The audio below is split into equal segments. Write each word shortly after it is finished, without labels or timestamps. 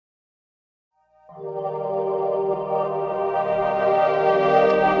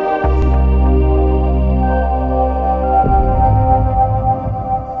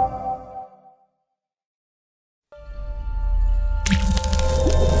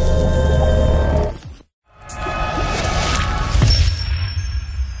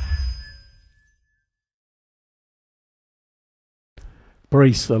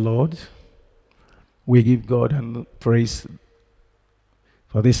Praise the Lord. We give God and praise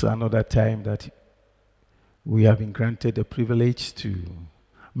for this another time that we have been granted the privilege to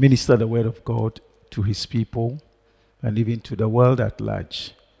minister the word of God to his people and even to the world at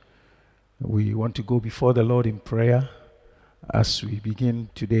large. We want to go before the Lord in prayer as we begin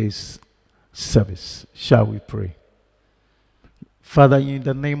today's service. Shall we pray? Father, in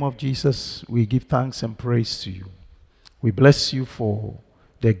the name of Jesus, we give thanks and praise to you. We bless you for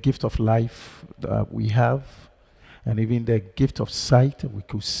the gift of life that we have and even the gift of sight that we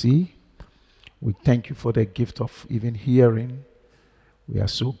could see. We thank you for the gift of even hearing. We are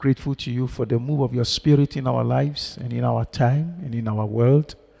so grateful to you for the move of your spirit in our lives and in our time and in our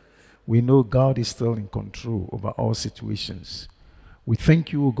world. We know God is still in control over all situations. We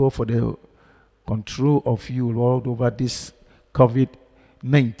thank you, God, for the control of you, Lord, over this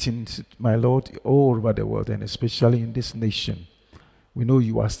COVID-19, my Lord, all over the world and especially in this nation. We know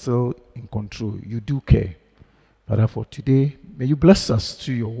you are still in control. You do care. Father, for today, may you bless us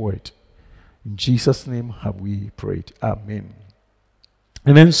through your word. In Jesus' name have we prayed. Amen.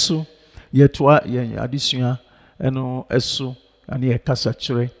 And then so, yetwa yen adisua eno eso ani ekasa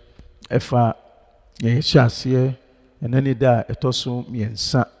kire efa ye hyase enani da etoso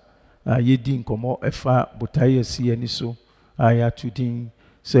miensa yedi nkomo efa botaye asi ani so aya tudin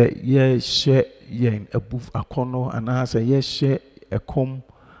se ye hye yen abuf akono ana se ye hye ekom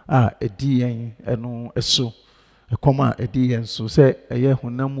edi yen eno eso ekom edi yen so se eye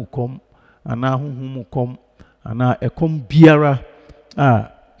honam kom ana honhum kom ana ekom biara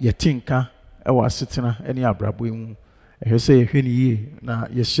yetinka ewa setena eni abrabo emu ehwese yehwe ni ye na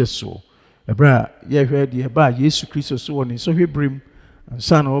yehye so ebra yehwe de ba Yesu Kristo so woni so hwebrim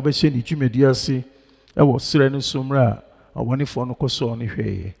ansa na obehye ni dwumedi ase ewo sere no somra awonefo no koso ni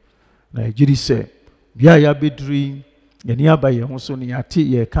hweye na ejiri se bia ya beduri yeni abaye ho so ni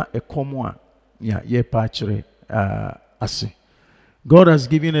ate ye ka ekomo a ya ye pa kire ase. God has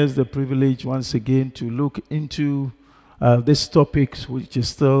given us the privilege once again to look into this topic, which is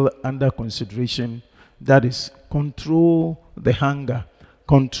still under consideration, that is control the hunger.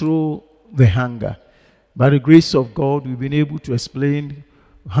 Control the hunger. By the grace of God, we've been able to explain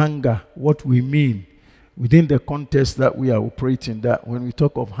hunger, what we mean within the context that we are operating. That when we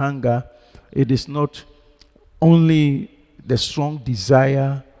talk of hunger, it is not only the strong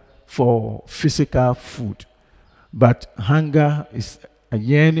desire for physical food, but hunger is a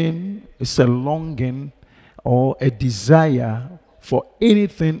yearning, it's a longing, or a desire for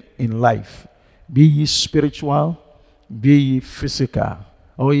anything in life, be it spiritual, be it physical,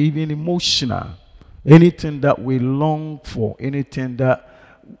 or even emotional. Anything that we long for, anything that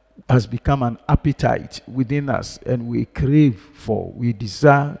has become an appetite within us and we crave for, we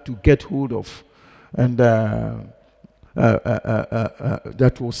desire to get hold of, and that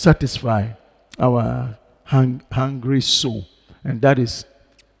will satisfy our hungry soul, and that is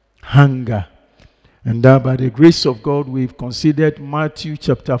hunger. And by the grace of God, we've considered Matthew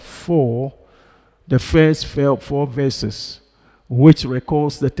chapter 4, the first 4 verses, which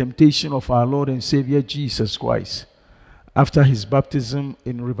records the temptation of our Lord and Savior Jesus Christ. After his baptism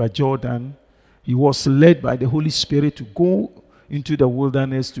in River Jordan, he was led by the Holy Spirit to go into the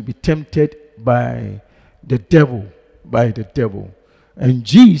wilderness to be tempted by the devil. And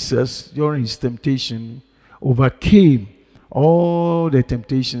Jesus, during his temptation, overcame all the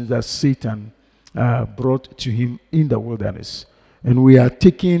temptations that Satan brought to him in the wilderness. And we are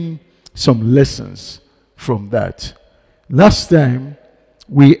taking some lessons from that. Last time,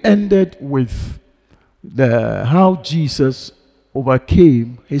 we ended with how Jesus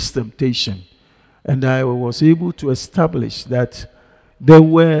overcame his temptation. And I was able to establish that there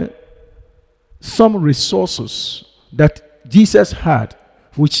were some resources that Jesus had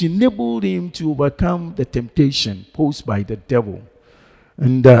which enabled him to overcome the temptation posed by the devil.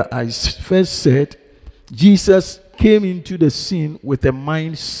 And I first said, Jesus came into the scene with a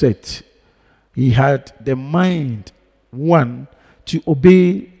mindset. He had the mind, one, to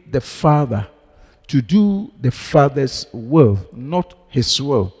obey the Father, to do the Father's will, not his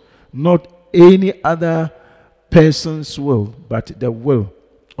will, not any other person's will, but the will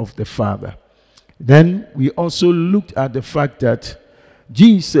of the Father. Then we also looked at the fact that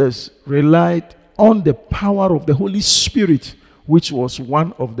Jesus relied on the power of the Holy Spirit, which was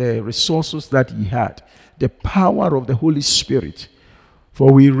one of the resources that he had, the power of the Holy Spirit.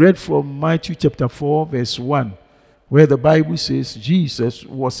 For we read from Matthew chapter 4, verse 1, where the Bible says Jesus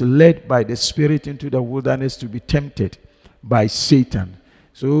was led by the Spirit into the wilderness to be tempted by Satan.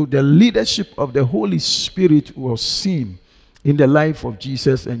 So the leadership of the Holy Spirit was seen in the life of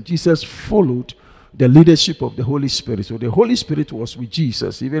Jesus, and Jesus followed the leadership of the Holy Spirit. So the Holy Spirit was with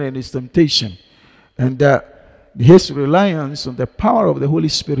Jesus, even in his temptation. And his reliance on the power of the Holy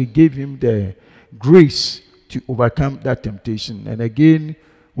Spirit gave him the grace to overcome that temptation. And again,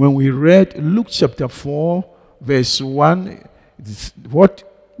 when we read Luke chapter 4, verse 1, what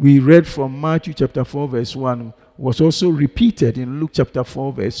we read from Matthew chapter 4, verse 1 was also repeated in Luke chapter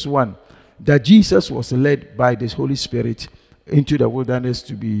 4, verse 1, that Jesus was led by the Holy Spirit into the wilderness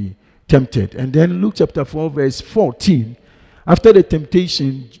to be tempted. And then Luke chapter 4, verse 14, after the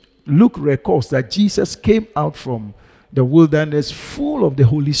temptation, Luke records that Jesus came out from the wilderness full of the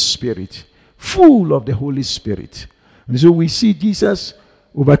Holy Spirit. Full of the Holy Spirit. And so we see Jesus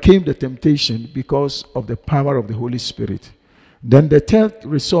overcame the temptation because of the power of the Holy Spirit. Then the third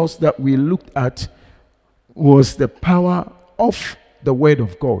resource that we looked at was the power of the Word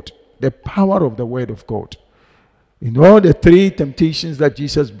of God. The power of the Word of God. In all the three temptations that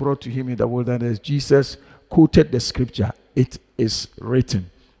Jesus brought to him in the wilderness, Jesus quoted the scripture, "It is written."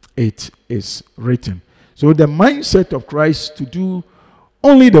 It is written. So the mindset of Christ to do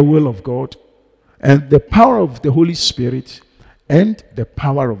only the will of God, and the power of the Holy Spirit, and the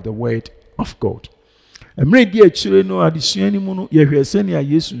power of the Word of God. Emre di achire no adesua ni mu no ye hwese ne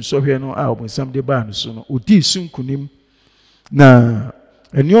Yesu nsohwe no a obonsam de ba no so no odi sunkunim na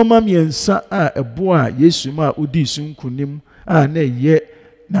enioma miensa a ebo a Yesu ma odi sunkunim a na ye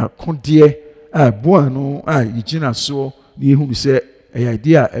na kode a ebo no a yigina so ni ehunu se eya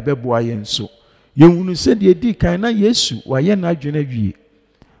dia ebeboa ye nso yehunu se de di kan na Yesu waye na adwena wie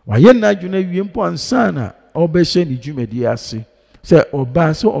waye na adwena wie mpo ansa na obehye ni dwumadi ase se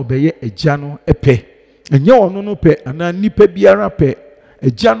oba so obeye agya no epe enye ono no pe ana nipa biara pe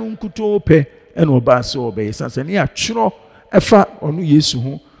agya no nkuto pe ena oba so obeye sansane atwero efa ono Yesu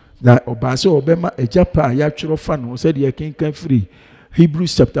ho na oba so obema agya pa ya twero fa no se de kenkan free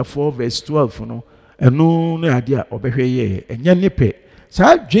Hebrews chapter 4 verse 12 no eno na ade a obehwe ye enye ne pe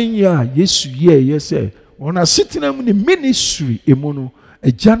sa dwen ya Yesu ye se ona sitina mu ni ministry emu no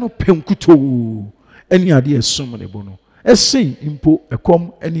agya no pe nkuto eni ade esom ne bo no esen impo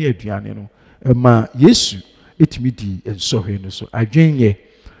ekom eni aduane no ma Yesu etimi di ensohwe no so adwenye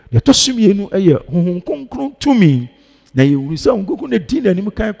ye tosumie eye honhom konkron tumi na ye wuri se honkoku na di na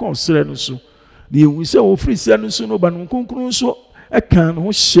nim kan kon sere no so na ye wuri se wo free sere no so no ba no konkron so ekan no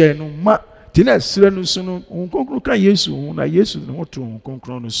hye no ma ti na sere no so no konkron kan Yesu na Yesu no ho to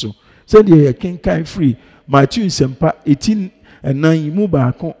konkron no so se de ye kan free Matthew sempa 18 and yimu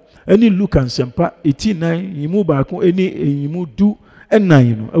baako any Luke and sempa 89 yimu baako any yimu du and no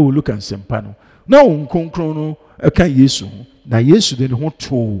e Luke and sempa no na konkron no eka Yesu na Yesu de ho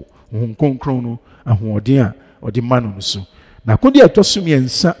to konkron no ahoden a odi ma no so na kodi atosum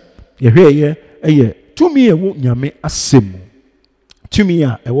yensa ye hweye eye tumi ewo nyame asem tumi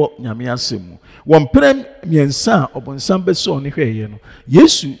a ewo nyame asem won prem yensa obonsam beso ne hweye no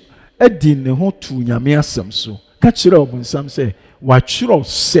Yesu edi ne ho to nyame asem so ka kire obonsam se wachiro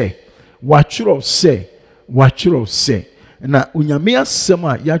se na unyame asem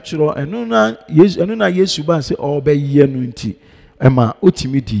a ya chiro eno na Yesu ba se obeye no nti ema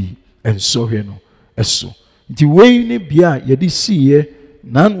otimi di ensohwe no eso nti wei ne bia ye di siye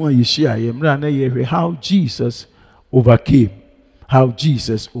nanu a yeshia ye mra na ye hwe how Jesus overcame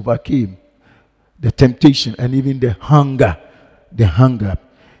the temptation and even the hunger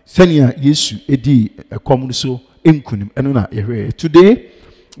senia Yesu edi ekom so enkunim eno na ye hwe. Today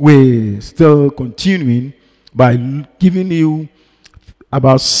we still continuing by giving you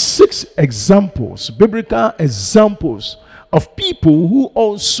about 6 examples, biblical examples of people who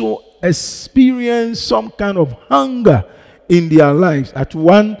also experience some kind of hunger in their lives at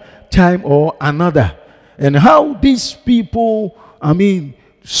one time or another, and how these people,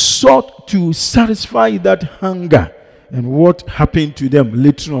 sought to satisfy that hunger, and what happened to them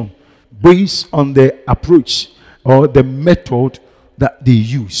later on based on the approach or the method that they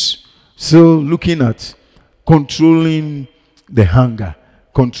use. So looking at controlling the hunger.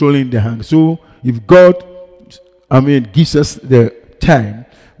 So if God, gives us the time,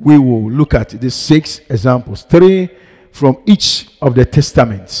 we will look at the 6 examples, 3 from each of the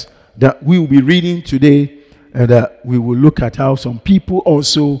testaments that we will be reading today, and we will look at how some people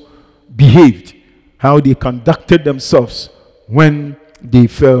also behaved, how they conducted themselves when they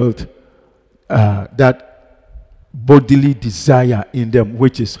felt that bodily desire in them,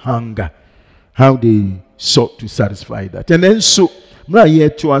 which is hunger, how they sought to satisfy that. And then so na ye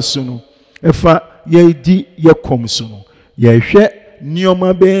to asono efa ye di ye kom so no ye hwe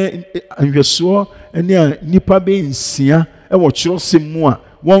nioma be anhweso ene nipa be nsia e wo kyero semu a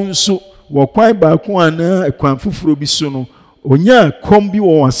won so wo kwan ba ko ana ekwan fufuro bi so no onya kom bi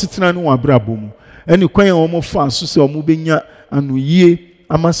wo asetena no abrabom ɛne kwan a wɔn fa so sɛ wɔn bɛnya anoyie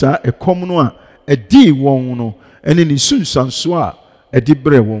ama saa ɛkɔm no a ɛdi wɔn no ɛne ne sunsanso a ɛde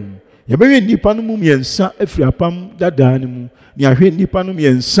brɛ wɔn. Yɛbɛhwɛ nnipa no mu mmiɛnsa afiri apam dadaa no mu, ne ahwɛ nnipa no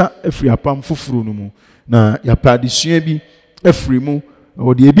mmiɛnsa afiri apam foforɔ no mu, na yɛapɛ adesua bi afiri mu.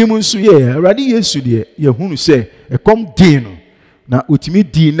 Wɔde ebi mu nso yɛ Awurade Yesu deɛ yɛhunu sɛ ɛkɔm din no na otumi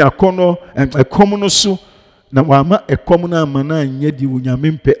di na akɔnɔ ɛkɔm no so na wama ɛkɔm no ama na anyɛ di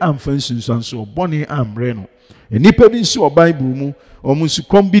Onyame mpɛ amfa nsunsuanso ɔbɔne amrɛ no. Nnipa bi nso wɔ Bible mu ɔmo nso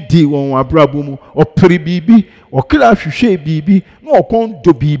kɔm bi di wɔn abrabɔ mu, ɔpere biribi, ɔkra hwehwɛ biribi, na ɔkɔn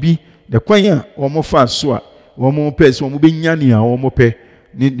dɔ biribi, na kwan a wɔn fa so a wɔn pɛ sɛ wɔn bɛnya nea wɔn pɛ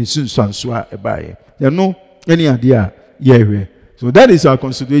ne nsunsuanso a ɛbaeɛ. Ɛno ɛne adeɛ a yɛhwɛ. So that is our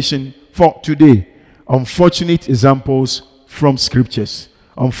consideration for today. Unfortunate examples from scriptures.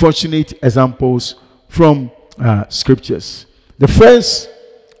 Unfortunate examples from scriptures. The first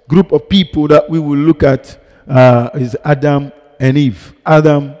group of people that we will look at is Adam and Eve.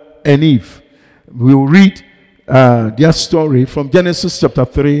 Adam and Eve. We will read their story from Genesis chapter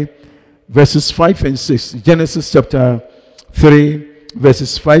 3, verses 5 and 6. Genesis chapter 3,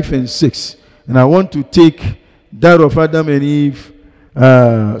 verses 5 and 6. And I want to take that of Adam and Eve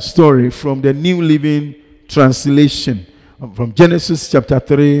story from the New Living Translation, from Genesis chapter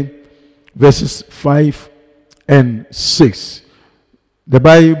 3, verses 5 and 6. The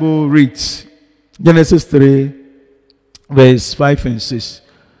Bible reads, Genesis 3, verse 5 and 6.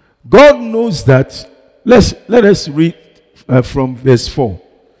 God knows that. Let us read from verse 4.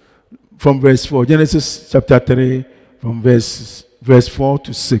 From verse 4, Genesis chapter 3, from verse 4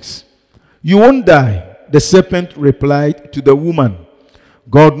 to 6. You won't die, the serpent replied to the woman.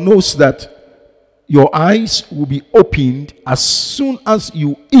 God knows that your eyes will be opened as soon as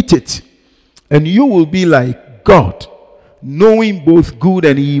you eat it, and you will be like God, knowing both good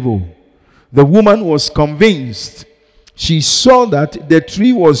and evil. The woman was convinced. She saw that the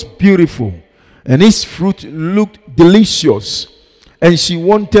tree was beautiful, and its fruit looked delicious, and she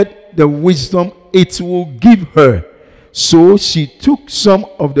wanted the wisdom it will give her. So she took some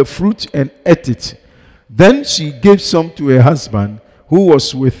of the fruit and ate it. Then she gave some to her husband who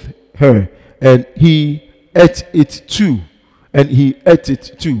was with her, and he ate it too.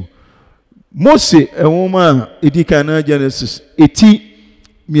 Mose, a woman, edikana Genesis, eti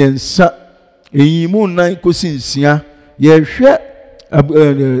miensa, eyimu nine kosinsia, yehwe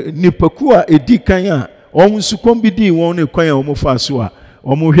nipakua edikanya, omusu kombidi wone kwanya omufa so a,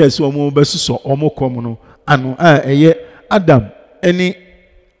 omu hwe so omu besuso omu kom no, ano eye Adam ene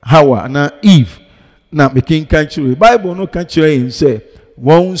Hawa na Eve. Na making country Bible no country in say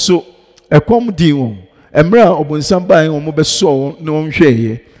one so a com di one emra obon somebody on mobe so no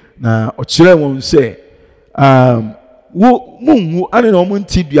hweye na ochire won say wo mungu ane no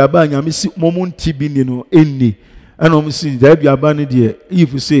munti duaba nyame si momunti bi ni no enni ana o si da duaba ne de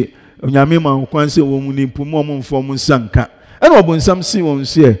Eve say nyame ma nkwan say wo mu ni mpu mo mfo mo nsanka ana obon sam si won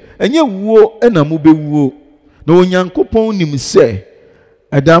say enye wuo na mo be wuo na onyankopon nim say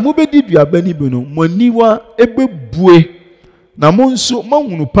Adamu bedi duaba ni bi no moniwa ebebue na mo nso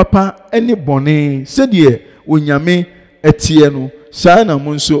mahunu papa ene bone sɛdeɛ onyame etie no saa na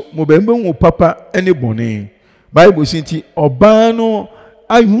mo nso mo bɛmbehu papa ene bone. Bible sinti ɔbaa no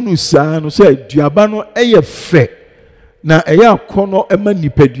ahunu saa no sɛ duaba no ɛyɛ fɛ na ɛyɛ akɔnɔ ɛma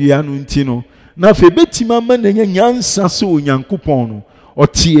nipadua no nti no na fe betima ma na nyansa sɛ onyankopɔn no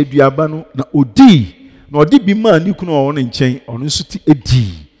ɔtie duaba no na odi na ɔde bi ma ni kunu ɔwɔ ne nkyɛn ɔno nso ti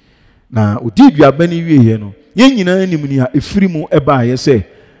edi na odi duaba ni wiye no yɛn nyinaa nim ni a efiri mu ɛba ayɛ sɛ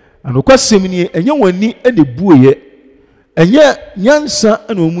anokwasɛm ni ɛnyɛ wani ɛde buoyɛ ɛnyɛ nyansa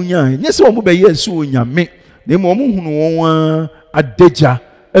na ɔmu nyaa ɛnyɛ sɛ ɔmu bɛyɛ so onyame na emu ɔmu hunu wɔn adagya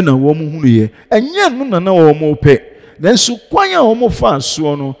ɛna wɔn hunu yɛ ɛnyɛ no na wɔn pɛ nanso kwan a wɔn fa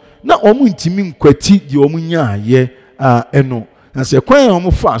soɔ no na wɔn ntumi nkwati deɛ wɔn nyaa yɛ a ɛno. Na se kwan a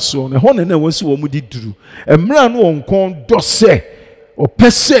wɔn fa so na hɔ na wɔsi wɔn di duru emra no wɔn kɔn dɔ sɛ ɔpɛ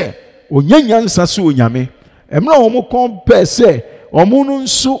sɛ onyanyansa so onyame emra wɔn kɔn pɛ sɛ wɔn no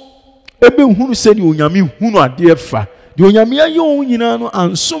nso ebe hunu sɛ ni onyame hunu adeɛ fa de onyame ayɛ wɔn nyinaa no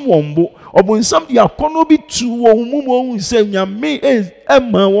ansom wɔn bo ɔbɔnsam de akɔnɔ bi tu wɔn mu wɔn sɛ onyame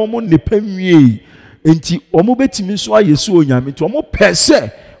ɛma wɔn nipa nwie enti wɔn betimi nso ayɛ so onyame nti wɔn pɛ sɛ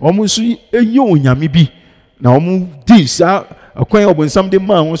wɔn nso ɛyɛ onyame bi na wɔn di saa akwan obonsam de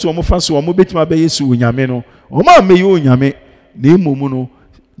ma won so omo fa so omo betima be yesu onyame no omo ameye onyame na emomu no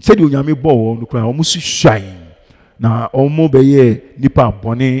se de onyame bo wo no kra omo su hwan na omo be ye nipa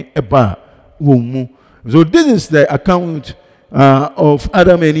bone eba wo mu. So this is the account of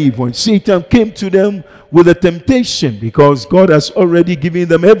Adam and Eve, when Satan came to them with a temptation, because God has already given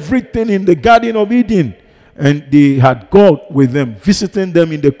them everything in the Garden of Eden, and they had God with them, visiting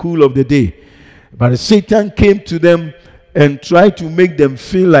them in the cool of the day. But Satan came to them and tried to make them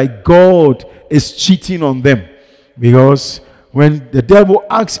feel like God is cheating on them. Because when the devil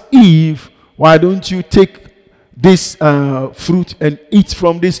asked Eve, why don't you take this fruit and eat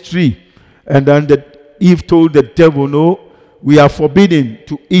from this tree? And then Eve told the devil, no, we are forbidden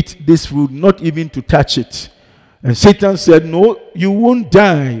to eat this fruit, not even to touch it. And Satan said, no, you won't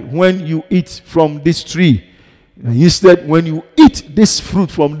die when you eat from this tree. And instead, when you eat this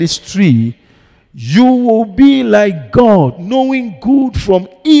fruit from this tree, you will be like God, knowing good from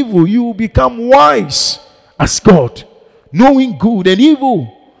evil. You will become wise as God, knowing good and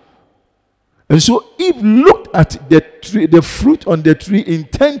evil. And so Eve looked at the tree, the fruit on the tree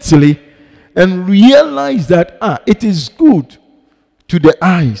intently, and realized that it is good to the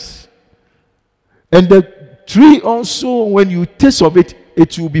eyes. And the tree also, when you taste of it,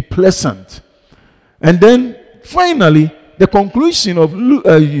 it will be pleasant. And then finally, the conclusion of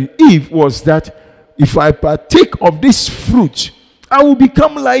Eve was that if I partake of this fruit, I will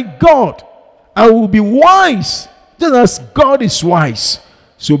become like God. I will be wise, just as God is wise.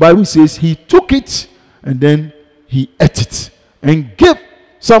 So Bible says he took it and then he ate it and gave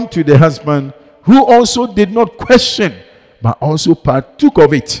some to the husband, who also did not question, but also partook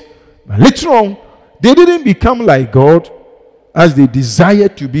of it. But later on, they didn't become like God as they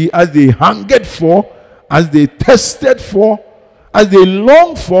desired to be, as they hungered for, as they thirsted for, as they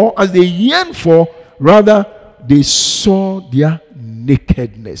longed for, as they yearned for. Rather, they saw their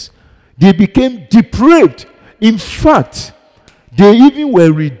nakedness. They became depraved. In fact, they even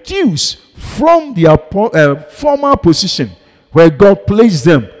were reduced from their former position where God placed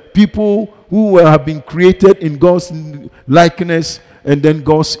them. People who have been created in God's likeness and then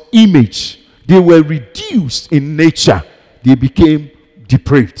God's image. They were reduced in nature. They became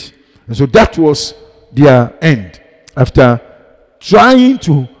depraved. And so that was their end. After trying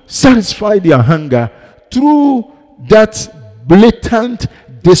to satisfy their hunger through that blatant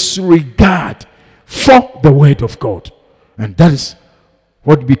disregard for the word of God. And that is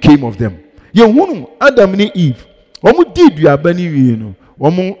what became of them. Adam and Eve, what did you have any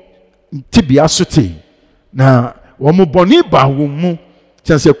tibia sote na womo boni ba womu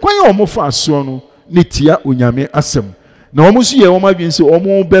chanse kwan omo fa so no netia onyame asem na womo so ye womo adwen se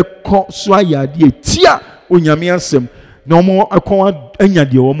womo be ko so ayade etia onyame asem na womo akon anya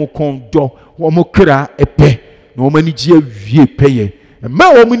de womo kon do womo kra epe na womo ani gie wie peye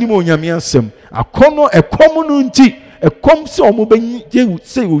ma womo ni onyame asem akono ekom no nti ekom se womo be je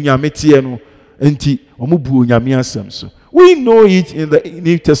se onyame tie no nti womo bu onyame asem so. We know it in the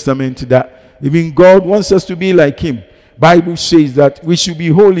New Testament that even God wants us to be like him. Bible says that we should be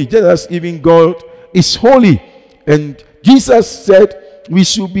holy, just as even God is holy. And Jesus said we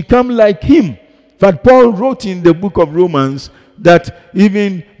should become like him. But Paul wrote in the book of Romans that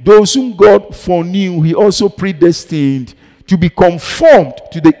even those whom God foreknew, he also predestined to be conformed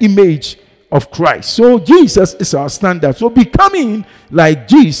to the image of Christ. So Jesus is our standard. So becoming like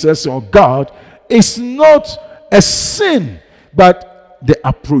Jesus or God is not a sin, but the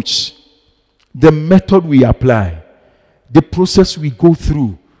approach, the method we apply, the process we go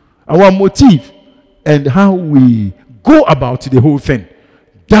through, our motive, and how we go about the whole thing.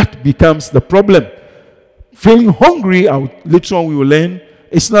 That becomes the problem. Feeling hungry, later on we will learn,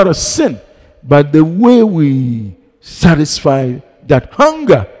 it's not a sin, but the way we satisfy that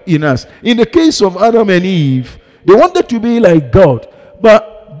hunger in us. In the case of Adam and Eve, they wanted to be like God,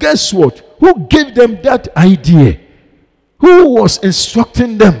 but guess what? Who gave them that idea? Who was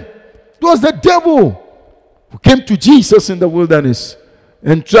instructing them? It was the devil who came to Jesus in the wilderness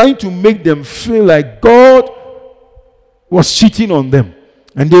and trying to make them feel like God was cheating on them.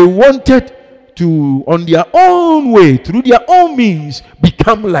 And they wanted to, on their own way, through their own means,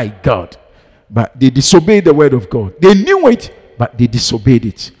 become like God. But they disobeyed the word of God. They knew it, but they disobeyed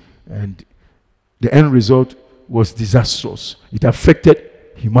it. And the end result was disastrous. It affected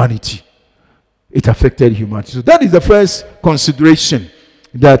humanity. It affected humanity. So that is the first consideration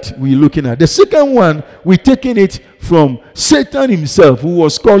that we're looking at. The second one, we're taking it from Satan himself, who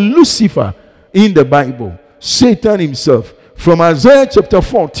was called Lucifer in the Bible. Satan himself. From Isaiah chapter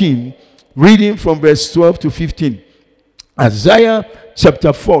 14, reading from verse 12 to 15. Isaiah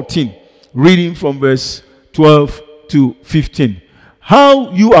chapter 14, reading from verse 12 to 15.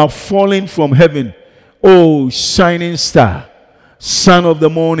 How you are falling from heaven, O shining star, son of the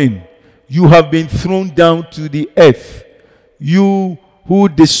morning. You have been thrown down to the earth, you who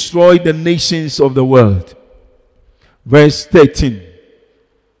destroyed the nations of the world. verse 13.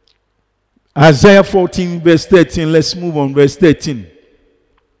 Isaiah 14, verse 13. Let's move on, verse 13.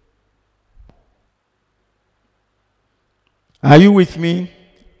 Are you with me?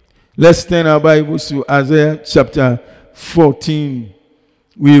 Let's turn our Bibles to Isaiah chapter 14.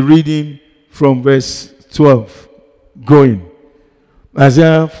 We're reading from verse 12. Going.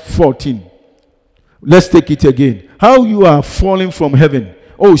 Isaiah 14. Let's take it again. How you are falling from heaven,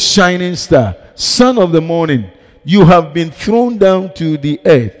 O shining star, son of the morning. You have been thrown down to the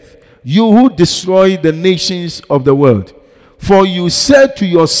earth, you who destroy the nations of the world. For you said to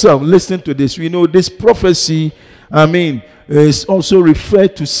yourself, listen to this. We know this prophecy, is also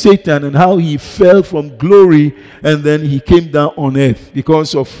referred to Satan and how he fell from glory and then he came down on earth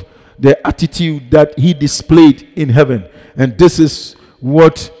because of the attitude that he displayed in heaven. And this is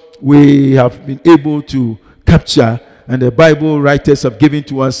what we have been able to capture, and the Bible writers have given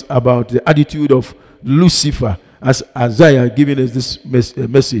to us about the attitude of Lucifer, as Isaiah giving us this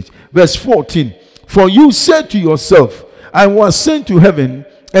message. Verse 14. For you said to yourself, I was sent to heaven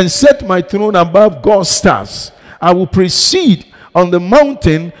and set my throne above God's stars. I will proceed on the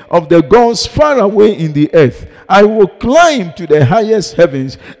mountain of the gods far away in the earth. I will climb to the highest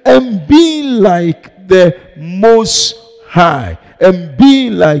heavens and be like the Most High. And be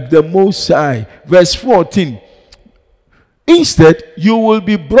like the Most High. Verse 14. Instead, you will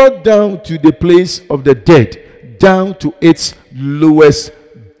be brought down to the place of the dead, down to its lowest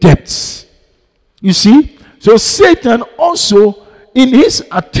depths. You see? So Satan also, in his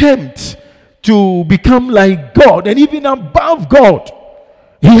attempt to become like God and even above God,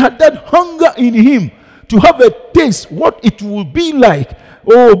 he had that hunger in him to have a taste what it will be like,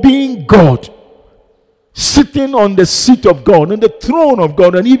 being God, sitting on the seat of God, on the throne of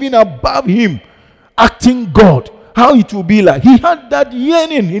God, and even above him, acting God, how it will be like. He had that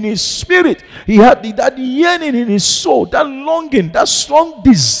yearning in his spirit. He had that yearning in his soul, that longing, that strong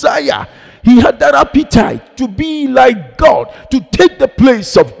desire. He had that appetite to be like God, to take the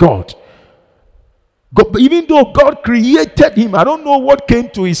place of God. Even though God created him, I don't know what came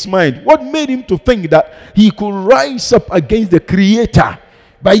to his mind, what made him to think that he could rise up against the Creator.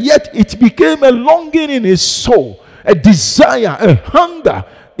 But yet it became a longing in his soul, a desire, a hunger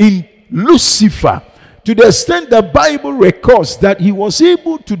in Lucifer, to the extent the Bible records that he was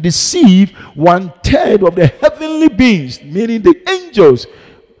able to deceive 1/3 of the heavenly beings, meaning the angels.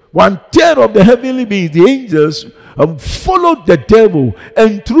 1/3 of the heavenly beings, the angels, followed the devil,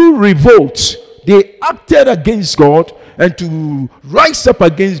 and through revolt, they acted against God and to rise up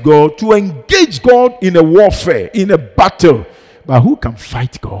against God, to engage God in a warfare, in a battle. But who can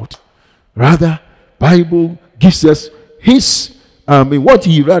fight God? Rather, Bible gives us what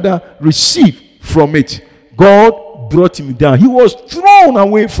he rather received from it. God brought him down. He was thrown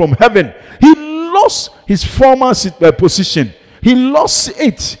away from heaven. He lost his former position. He lost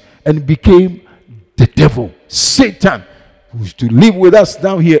it and became the devil, Satan, who is to live with us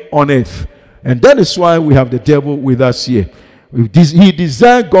down here on earth. And that is why we have the devil with us here. He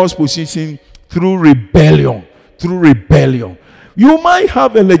desired God's position through rebellion. Through rebellion. You might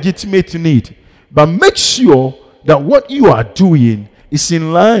have a legitimate need, but make sure that what you are doing is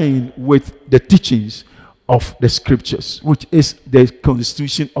in line with the teachings of the scriptures, which is the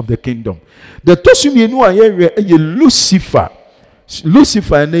constitution of the kingdom. The Tosumienu aye Lucifer.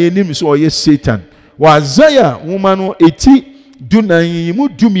 Lucifer na yenim so oye Satan. Wa Isaiah woman eti dunan mu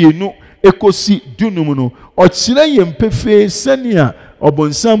dumienu ekosi dunum no okire yempefe senia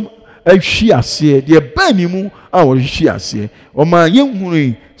obonsam ahwi ase de bani mu a wohwi ase o ma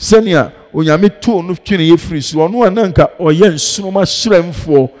yenhuru senia onyame to no twene yefiri so ono ananka oye nsunuma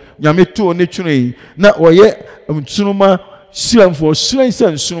shremfo nyame to ne twene na oye nsunuma shremfo shren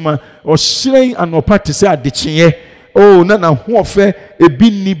san nsunuma o shren anopa te se adekye na hofe ebi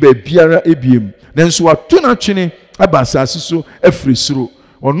ni ba biara ebiem nanso wato na twene abasase so afiri soro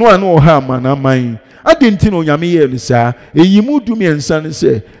ono anu oha mana man adenti no nyame ye ni saa eyimu dumi ensa ne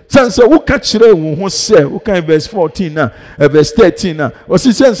se sansa wo ka kire wo ho se wo kan verse 14 na verse 13 na o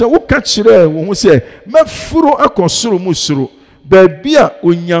si sansa wo ka kire wo ho se mafuro akosoro mu soro ba bia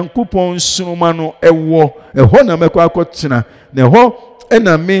onyankopon sunuma no ewo eho na mekwa akotena na eho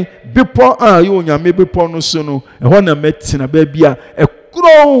ena me bepo a yo onyame bepo no so no eho na metena ba bia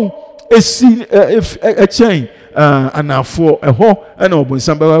ekro esi echen anafo eho ena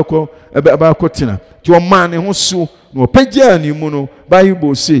obonsam ba akotena ti o man ne ho so no pagya ni mu no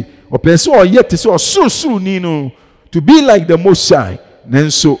Bible say o person o yet say o so ni no to be like the Most High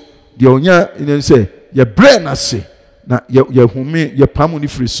nanso de onya ne say ye brain ase na ye humi ye pamu ni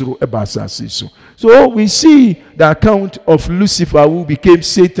free soro e ba asase so we see the account of Lucifer, who became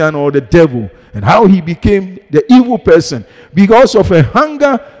Satan or the devil, and how he became the evil person because of a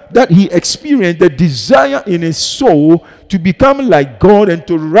hunger that he experienced, the desire in his soul to become like God and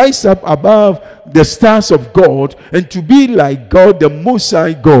to rise up above the stars of God and to be like God, the Most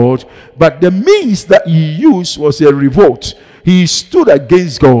High God. But the means that he used was a revolt. He stood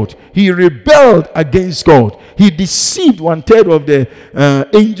against God. He rebelled against God. He deceived 1/3 of the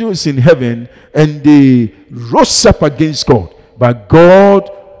angels in heaven, and they rose up against God. But God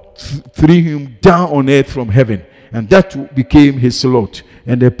threw him down on earth from heaven, and that became his lot.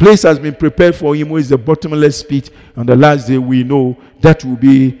 And the place has been prepared for him, who is the bottomless pit. On the last day, we know that will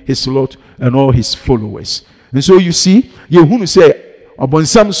be his lot and all his followers. And so you see, you who say,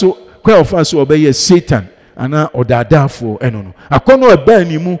 "Obonsam so quite often so obey Satan." Ana odadafo eno no akono eba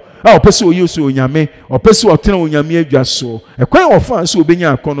nimu a opese oyeso onyame opese otena onyame adwaso ekwan ofa so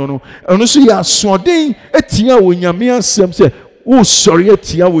obenya akono no eno so ya asoden etia onyame asem se wo sori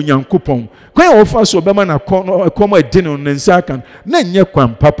etia onyankopon kwan ofa so obema na akono ekomo edi no nensa kan na nye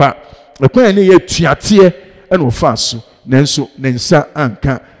kwan papa ekwan ne ye tuate eno ofa so nenso nensa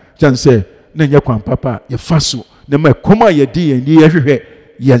anka chanse na nye kwan papa ye faso na ma ekomo yedi ye ni yehwehwe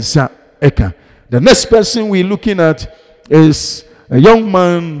yensa eka. The next person we're looking at is a young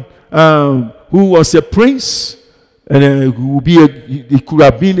man who was a prince, and he could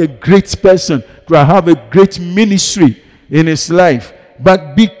have been a great person, could have a great ministry in his life.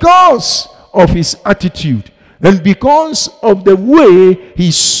 But because of his attitude and because of the way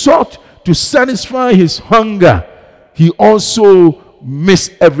he sought to satisfy his hunger, he also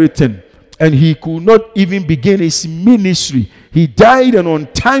missed everything. And he could not even begin his ministry. He died an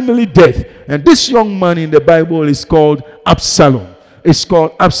untimely death. And this young man in the Bible is called Absalom. It's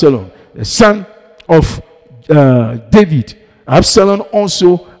called Absalom, the son of David. Absalom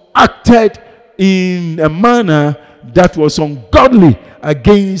also acted in a manner that was ungodly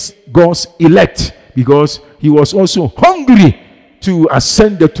against God's elect, because he was also hungry to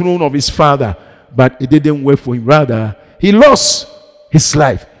ascend the throne of his father. But it didn't work for him. Rather, he lost his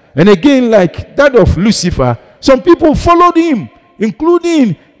life. And again, like that of Lucifer, some people followed him,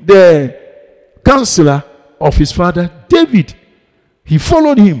 including the counselor of his father, David. He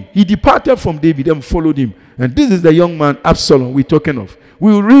followed him. He departed from David and followed him. And this is the young man, Absalom, we're talking of.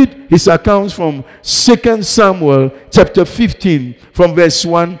 We will read his accounts from 2 Samuel chapter 15, from verse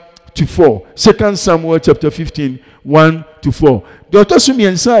 1 to 4. 2 Samuel chapter 15, 1 to 4. Dr.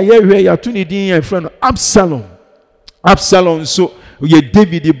 Sumiensa, yeah, friend Absalom. Absalom, so ye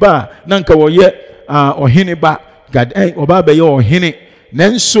David ba nanka wo ye ohene ba gad oba be ye ohene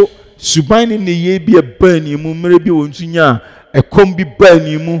nanso suban ne ye bi e bani mu mere bi wontunya ekom bi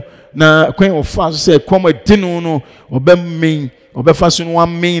bani mu na kwen ofa so se ekom adino no obemen obefa so no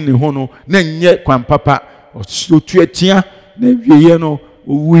amen ne ho no na nye kwan papa otu atia na wieye no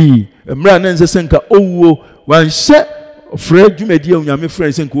owi mra na nse senka owuo wanhye ofre dwumadi onyame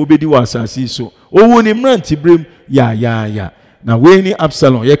frɛ senka obedi wa asase so owu ni mra ntibrem ya na weni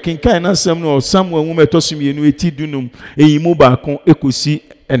Absalom ye kinkan na sam no Samuel wo metoso mienu eti dunum eyimu baako ekosi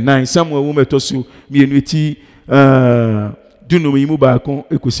enan Samuel wo metoso mienu eti dunum eyimu baako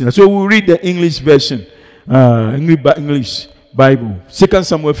ekosi. So we read the English version, English Bible, 2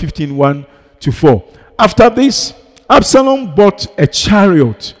 Samuel 15:1 to 4. After this, Absalom bought a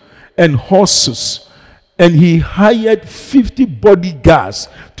chariot and horses, and he hired 50 bodyguards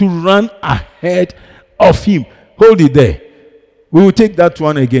to run ahead of him. Hold it there. We will take that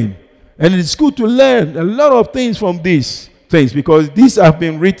one again. And it's good to learn a lot of things from these things, because these have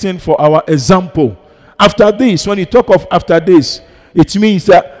been written for our example. After this, when you talk of after this, it means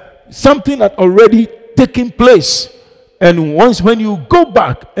that something had already taken place. And when you go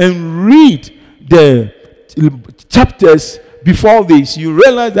back and read the chapters before this, you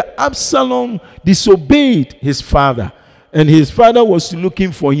realize that Absalom disobeyed his father. And his father was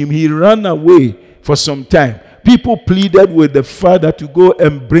looking for him. He ran away for some time. People pleaded with the father to go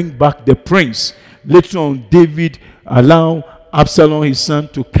and bring back the prince. Later on, David allowed Absalom, his son,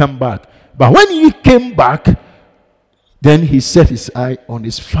 to come back. But when he came back, then he set his eye on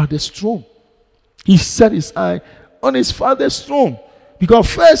his father's throne. He set his eye on his father's throne. Because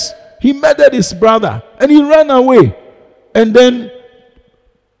first, he murdered his brother and he ran away. And then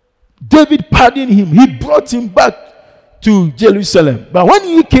David pardoned him. He brought him back to Jerusalem. But when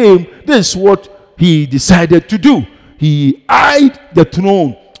he came, this is what he decided to do. He eyed the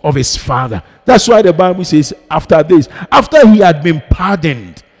throne of his father. That's why the Bible says after this, after he had been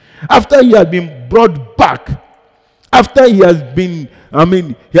pardoned, after he had been brought back, after he has been,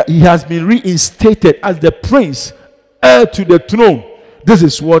 he has been reinstated as the prince, heir to the throne. This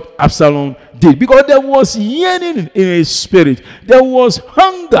is what Absalom did, because there was yearning in his spirit. There was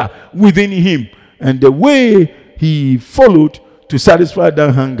hunger within him. And the way he followed to satisfy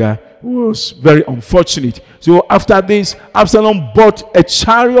that hunger was very unfortunate. So after this, Absalom bought a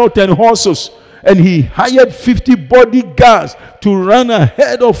chariot and horses, and he hired 50 bodyguards to run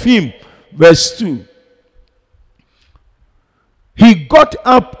ahead of him. Verse 2. He got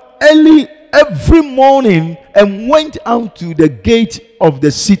up early every morning and went out to the gate of the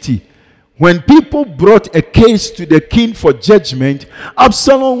city. When people brought a case to the king for judgment,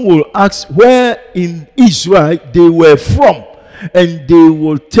 Absalom will ask where in Israel they were from, and they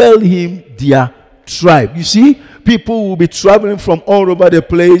will tell him their tribe. You see, people will be traveling from all over the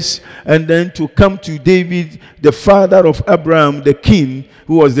place, and then to come to David, the father of Abraham, the king,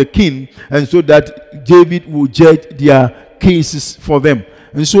 who was the king, and so that David will judge their cases for them.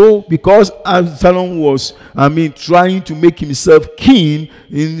 And so, because Absalom was, trying to make himself king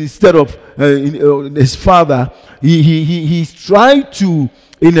instead of his father, he tried to,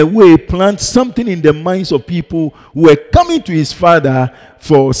 in a way, plant something in the minds of people who were coming to his father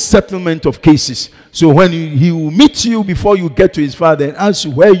for settlement of cases. So when he will meet you before you get to his father and ask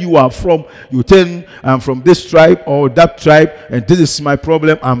you where you are from, you tell him, I'm from this tribe or that tribe, and this is my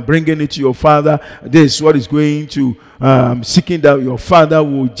problem, I'm bringing it to your father. This is what is going to, seeking that your father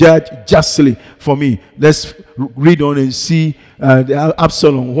will judge justly for me. Let's read on and see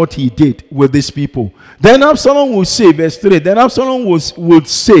Absalom, what he did with these people. Then Absalom will say, verse 3, then Absalom would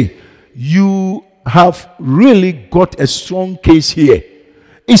say, you have really got a strong case here.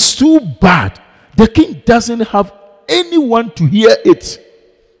 It's too bad the king doesn't have anyone to hear it.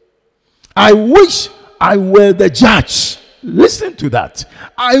 I wish I were the judge. Listen to that.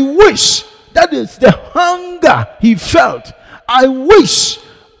 I wish. That is the hunger he felt. I wish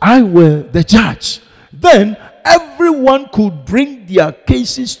I were the judge. Then everyone could bring their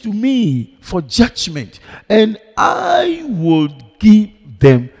cases to me for judgment, and I would give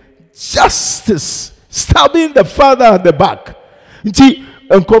them justice. Stabbing the father at the back. See,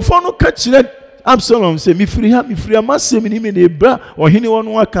 and catch that. Absalom said, Mifriya masem ni me nebra or anyone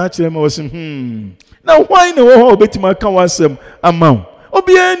who catch them was now why no betima can wasem amount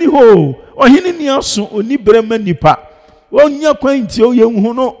obi any ho or hini ni aso oni brema nipa onya kwanti o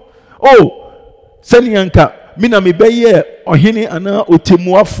yehu no oh senianka mina me beye ohini ana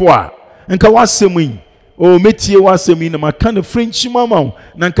otemuafo a nka wasem yi o metie wasem yi na maka no french mama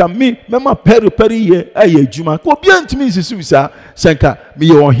na nka me mema peri ye aye adwuma ko obi antimi nsisu sa senka me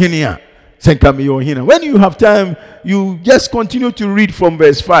ye ohini a. When you have time, you just continue to read from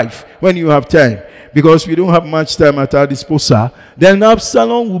verse 5. When you have time, because we don't have much time at our disposal. Then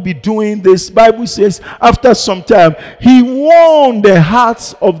Absalom will be doing this. Bible says, after some time, he won the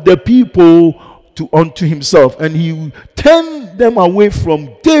hearts of the people unto himself, and he turned them away from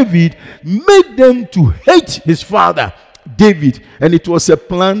David, made them to hate his father David, and it was a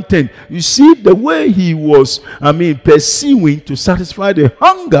plantain. You see the way he was, pursuing to satisfy the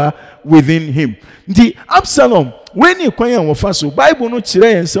hunger within him. The Absalom, when you kwanya wafaso, Bible no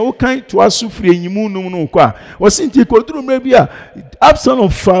chire and say, okay, to asufri enyimu no kwa. Wasinti kodru maybe Absalom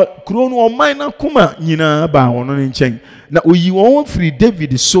fa krono o minor kuma nyina ba wono nchen. Na oyi won free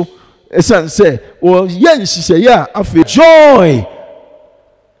David so esan say, oh yen say yeah, afi joy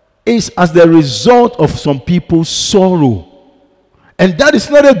is as the result of some people's sorrow. And that is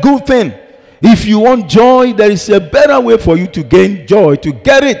not a good thing. If you want joy, there is a better way for you to gain joy, to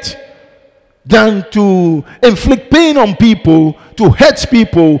get it, than to inflict pain on people, to hurt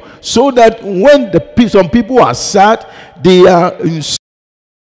people, so that when some people are sad, they are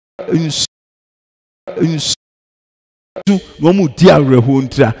Nomu dia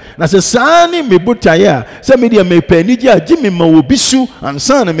rehuntra. Na se sani me botaya. Se me dia me penija jimi ma obisu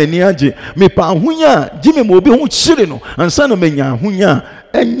ansana me niaje. Me pa ahunya jimi ma obi hu chire no ansana me nya ahunya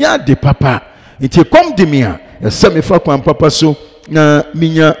enya de papa. Nti kom de me a se me fa kwan papa so na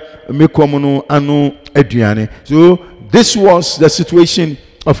minya me kom no ano aduane. So this was the situation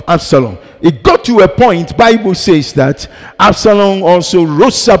of Absalom. It got to a point, Bible says that Absalom also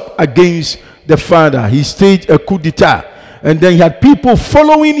rose up against the father. He staged a coup d'etat, and then he had people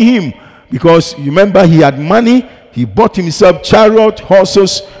following him, because you remember he had money. He bought himself chariot,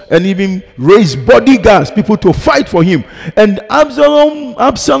 horses, and even raised bodyguards, people to fight for him. And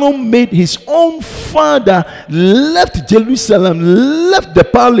Absalom made his own father, left Jerusalem, left the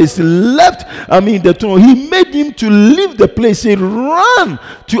palace, left the throne. He made him to leave the place. He ran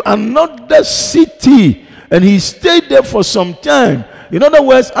to another city, and he stayed there for some time. In other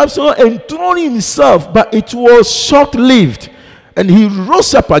words, Absalom enthroned himself, but it was short-lived. And he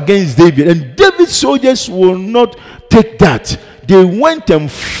rose up against David. And David's soldiers will not take that. they went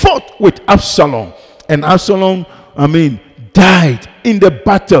and fought with Absalom. And Absalom, died in the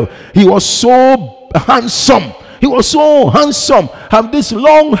battle. He was so handsome. He was so handsome. Have this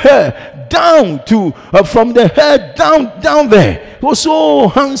long hair down to from the hair down there. He was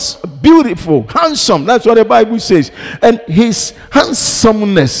so beautiful, handsome. That's what the Bible says. And his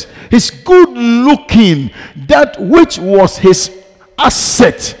handsomeness, his good looking, that which was his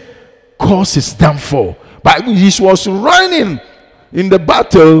asset, caused his downfall. But he was running in the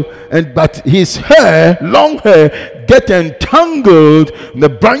battle, but his hair, long hair, get entangled in the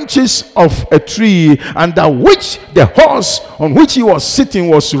branches of a tree, under which the horse on which he was sitting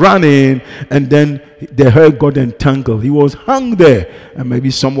was running, and then the hair got entangled. He was hung there, and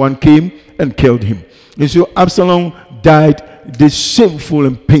maybe someone came and killed him. And so Absalom died this shameful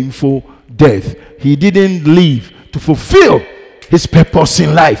and painful death. He didn't live to fulfill his purpose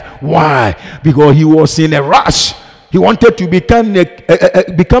in life. Why? Because he was in a rush. He wanted to become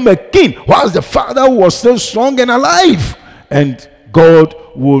a king, whilst the father was still strong and alive. And God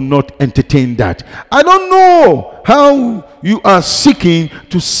will not entertain that. I don't know how you are seeking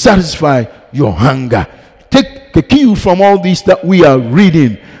to satisfy your hunger. Take the cue from all these that we are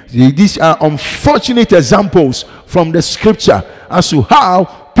reading. These are unfortunate examples from the scripture as to how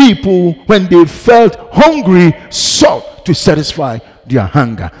people, when they felt hungry, sought to satisfy their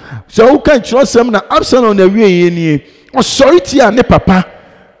hunger. So who can trust them? Now Absalom the way any or sorry tia ne papa.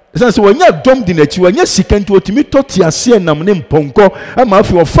 Since when you dom di nechi, when you seek to otimi toti ase nam ne mponko, ama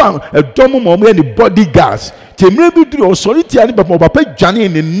afi ofan a dom mo any bodyguards. Temre bi duru or sorry tia ne papa dwane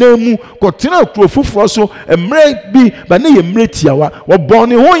ne nemu ko tena krofufo so emre bi ba ne yemre tiawa wo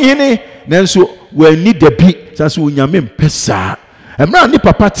bone ho yene nanso we need the bi since onyame mpesa. Emra ne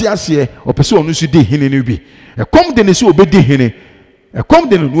papa ti ase opese onu su de hene ne bi. E kom de ne so obedi hene. E kom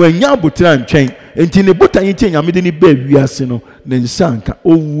de no anya botra ntwen enti ne botan enti nyame de ne ba wiase no ne nsanka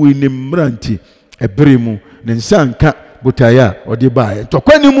owu ne mranti ebremu ne nsanka botaya ode ba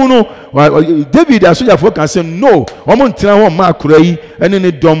tokwani mu no David asojafo kan say no omo ntena ho ma akura yi ene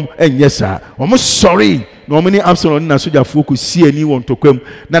ne dom enye sa omo sorry na omo ni Absalom na asojafo ko si ani won tokwam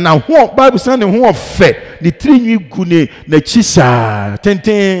na ho Bible say ne ho ofe ne trinwi gu ne na chisa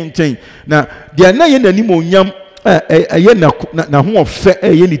tenten na dia na ye nani mo nyam ye na ho ofe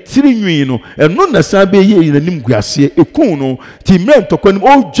ye ni tirinwi no eno na sabe ye nanim guase ekun no timre ntokwa nim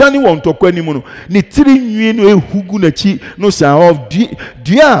o dwane won ntokwa nim no ni tirinwi no ehugu na chi no sa of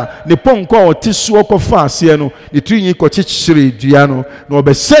dua ne ponko a otiso okofa ase no ni tirinwi ko chichire dua no na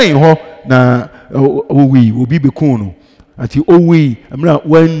obesen ho na owi obi bekun no ati owi amra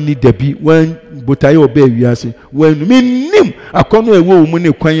wan ni dabi wan botaye oba wiase wan minim akono ewo mu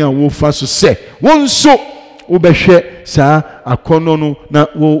ne kwan a wo fa so se won so ubehwe sa akono no na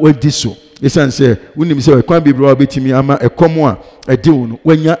wo diso esan se wonim se ekwan bibro wa betimi ama ekomo a ediwo no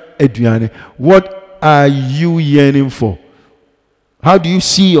wanya aduane. What are you yearning for? How do you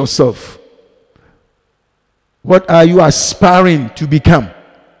see yourself? What are you aspiring to become?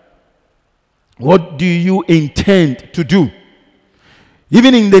 What do you intend to do?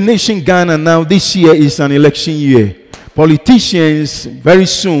 Even in the nation Ghana now, this year is an election year. Politicians very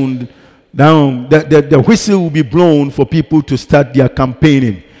soon, now the whistle will be blown for people to start their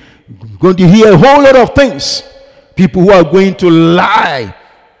campaigning. You're going to hear a whole lot of things. People who are going to lie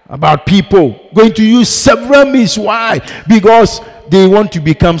about people, going to use several means. Why? Because they want to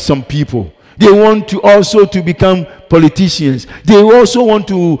become some people. They want to also to become politicians. They also want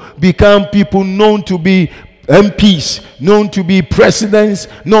to become people known to be MPs, known to be presidents,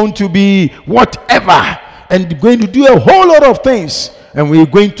 known to be whatever. And going to do a whole lot of things. And we're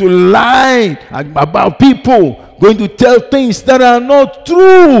going to lie about people, going to tell things that are not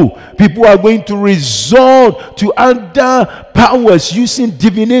true. People are going to resort to other powers using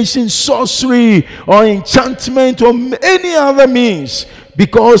divination, sorcery, or enchantment, or any other means,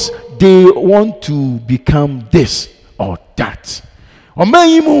 because they want to become this or that.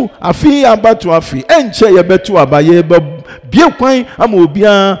 Omayimu afi abatu afi enche yebetu abaye biekwan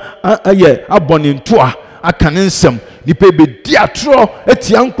amobia aye abonintoa akansem nipa be diatro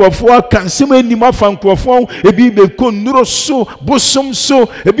etia nkrofo akansem anim afa nkrofo ebi be konuro so bosom so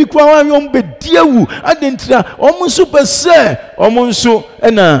ebi kwa anyom be diawu adentira omunso pese omunso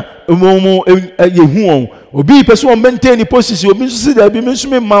ena omo yehu obi person won maintain the position obi so there be menso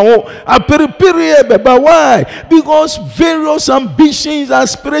me mawo aperipere beba. Why? Because various ambitions,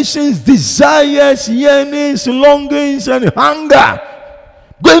 aspirations, desires, yearnings, longings, and hunger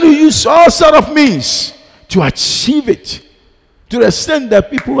going to use all sort of means to achieve it, to the extent that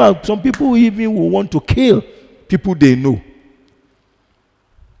some people even will want to kill people they know.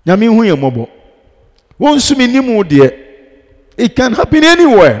 Nyame hu ye mobo won sumi nimu de It can happen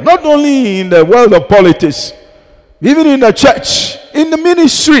anywhere, not only in the world of politics, even in the church, in the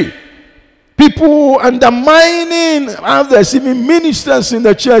ministry. People undermining others, even ministers in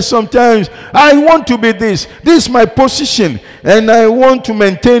the church sometimes. I want to be this. This is my position, and I want to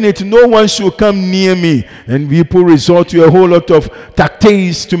maintain it. No one should come near me. And people resort to a whole lot of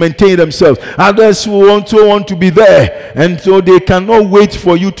tactics to maintain themselves. Others who also want to be there, and so they cannot wait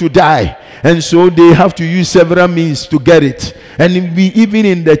for you to die. And so they have to use several means to get it. And even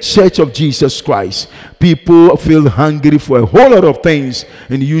in the church of Jesus Christ, people feel hungry for a whole lot of things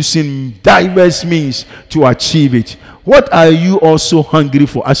and using diverse means to achieve it. What are you also hungry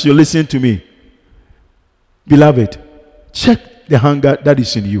for as you listen to me? Beloved, check the hunger that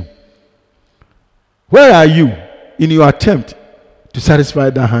is in you. Where are you in your attempt to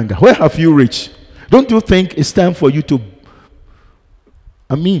satisfy that hunger? Where have you reached? Don't you think it's time for you to,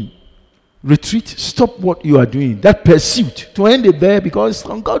 retreat, stop what you are doing, that pursuit, to end it there because it's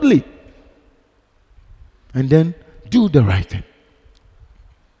ungodly, and then do the right thing.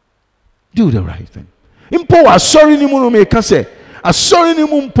 Do the right thing. Impo asori ni mu no me ka se asori ni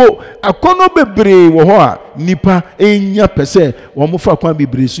mu mpo akono bebre wo ho a nipa enya pese wo mo fa kwan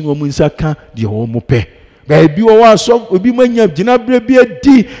bebre su no mo nsa ka de wo mo pe baabi wo aso obi manya gina bre bi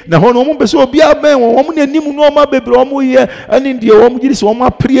adi na ho no mo pese obi aben wo mo nanim no ma bebre wo mo ye ani de wo mo giri se wo mo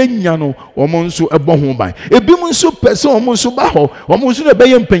apre anya no wo mo nso ebo ho ban ebi mo nso pese wo mo nso ba ho wo mo nso na be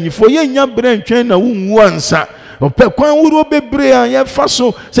ye mpanyifo ye nya bre ntwen na wunwu ansa ope kwan wuro bebre a ye fa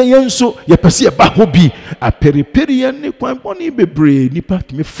so se ye nso ye pese ye ba ho bi aperiperi ye ne kwan boni bebre nipa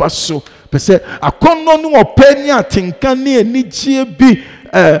timi fa so pese akonno no ope ni atenka ne anigye bi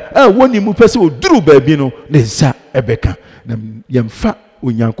woni mu pese oduru ba bi no ne nsa ebeka na ye mfa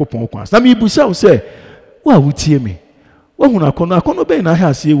onyankopon kwan na me busa wo se wa wutie me wa hunu akonno be na ha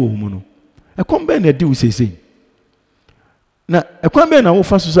ase wo mu no ekon be na di wo sesei na ekwan be na wo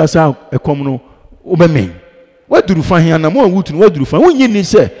fa so sa ekom no wo be men waduru fa hia na mo awutu no waduru fa wonyi ni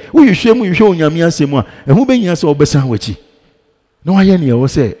se wo yehwe mu yehwe onyame asemu a ehu be nyia se obesan wachi na waye ne wo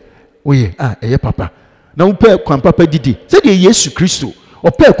se oye eye papa na wo pe kwan papa didi se de Yesu Kristo o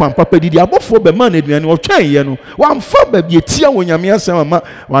pe kwan papa didi abofo be man aduane o twan ye no wamfa ba bi etia onyame asem ama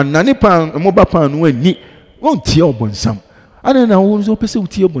wanane pan mo ba pan no ani won tie obonsam ade na wo so pese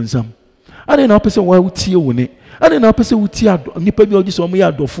utie obonsam ade na pese wo utie wo ne ade na pese utie nipa bi ogi so mo ya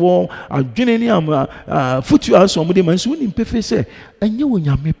adofo adwene ni am futu aso mo de man so ni mpefe se enye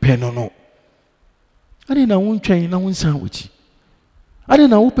onyame pe no no ade na wo ntwen na wo nsan wachi ade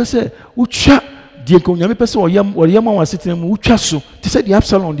na wo pese utwa die ko onyame pese o yam wa setena mu utwa so te say the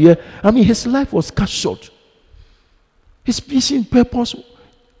Absalom there his life was cut short, his vision purpose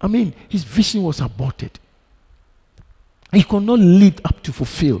his vision was aborted. He could not live up to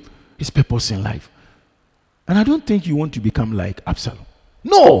fulfill his purpose in life. And I don't think you want to become like Absalom.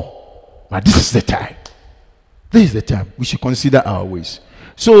 No! But this is the time. This is the time we should consider our ways.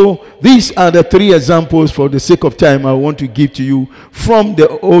 So these are the three examples for the sake of time I want to give to you from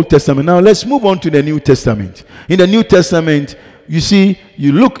the Old Testament. Now let's move on to the New Testament. In the New Testament, you see,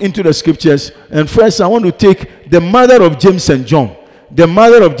 you look into the scriptures, and first I want to take the mother of James and John. The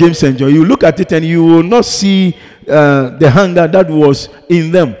mother of James and John. You look at it and you will not see the hunger that was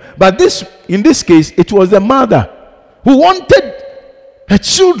in them. But in this case, it was the mother who wanted her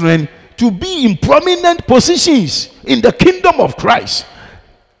children to be in prominent positions in the kingdom of Christ.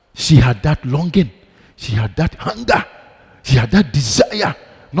 She had that longing. She had that hunger. She had that desire,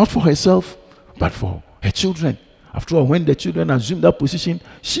 not for herself, but for her children. After all, when the children assume that position,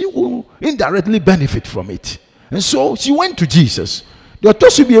 she will indirectly benefit from it. And so she went to Jesus. The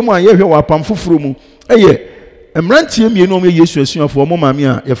Tosubi Emo Aye wa pamfo fromu. Emrantie mienu omo Yesu asuafo omo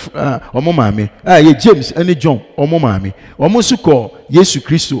maame ye James and John omo maame. Omo su ko Yesu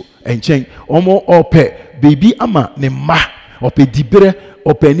Kristo enchen. Omo ope baby ama ne ma. Ope dibere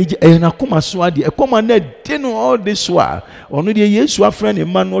ope ni na koma so ade. Ekoma na de no all this wa. Ono de Yesu afre ne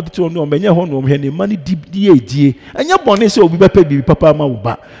ma no de to no menye ho no ne ma ni di edie. Enya bone se obi bepa bibi papa ma wo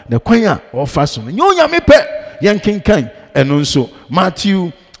ba. Na kwan a ofa so no. Nyonya me pe yenkenkan. And also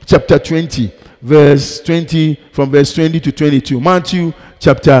Matthew chapter 20 verse 20 from verse 20 to 22. Matthew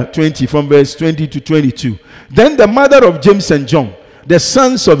chapter 20 from verse 20 to 22. Then the mother of James and John, the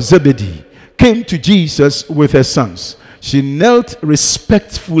sons of Zebedee, came to Jesus with her sons. She knelt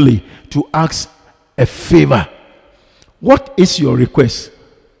respectfully to ask a favor. What is your request?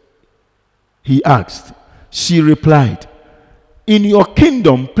 He asked. She replied, in your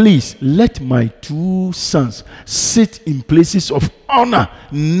kingdom, please let my two sons sit in places of honor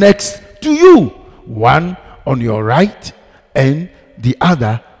next to you, one on your right and the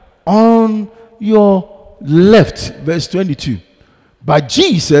other on your left. Verse 22. But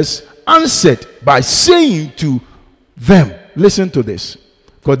Jesus answered by saying to them, listen to this,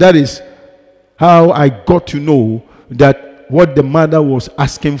 because that is how I got to know that what the mother was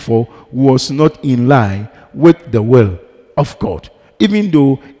asking for was not in line with the will of God. Even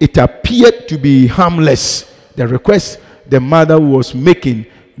though it appeared to be harmless, the request the mother was making,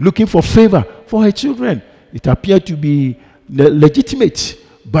 looking for favor for her children, it appeared to be legitimate.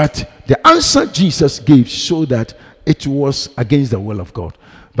 But the answer Jesus gave showed that it was against the will of God.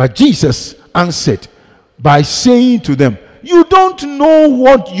 But Jesus answered by saying to them, you don't know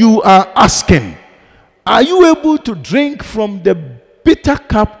what you are asking. Are you able to drink from the bitter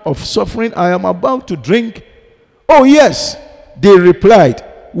cup of suffering I am about to drink? Oh, yes, they replied,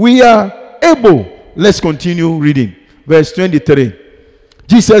 we are able. Let's continue reading. Verse 23.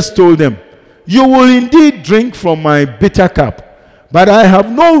 Jesus told them, you will indeed drink from my bitter cup, but I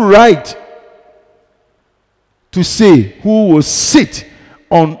have no right to say who will sit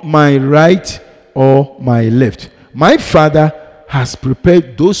on my right or my left. My Father has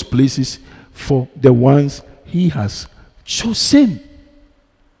prepared those places for the ones he has chosen.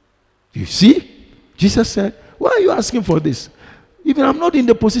 You see? Jesus said, why are you asking for this? Even I'm not in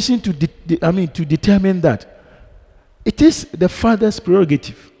the position to determine that. It is the Father's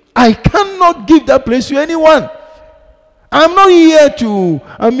prerogative. I cannot give that place to anyone. I'm not here to,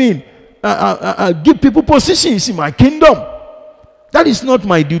 give people positions in my kingdom. That is not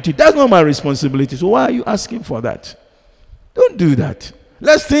my duty. That's not my responsibility. So why are you asking for that? Don't do that.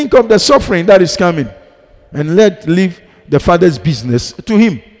 Let's think of the suffering that is coming and let's leave the Father's business to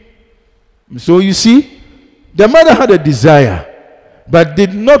him. So you see, the mother had a desire but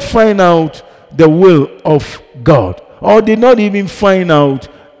did not find out the will of God, or did not even find out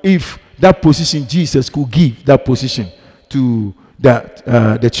if that position Jesus could give that position to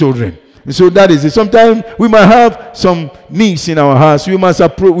the children. And so that is it. Sometimes we might have some needs in our hearts. We might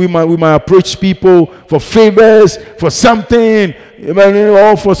approach people for favors, for something,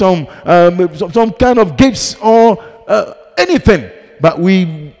 or for some kind of gifts or anything. But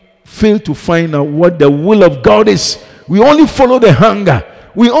we fail to find out what the will of God is. We only follow the hunger.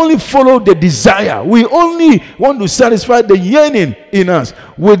 We only follow the desire. We only want to satisfy the yearning in us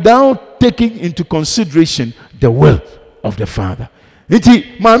without taking into consideration the will of the Father. Iti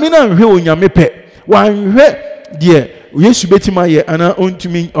maame na nhwe onyame pe wa nhwe de Yesu betima ye ana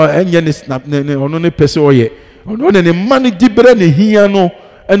ontumi enye ne snap ne ono ne pese oye ono ne mane dibere ne hia no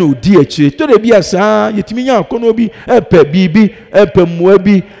ana odi akire to de bia saa yetimi nya akono bi epe bibi epe moa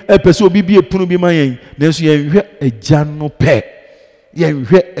bi epe so obi bi epunu bi mayen nanso ye nhwe agya no pe ye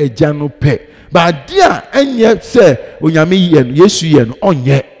nhwe agya no pe ba dia enye se onyame ye no Yesu ye no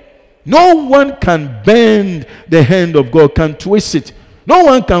onye. No one can bend the hand of God, can twist it. No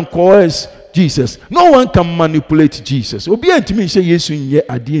one can coerce Jesus. No one can manipulate Jesus. Obi antimi say Yesu nye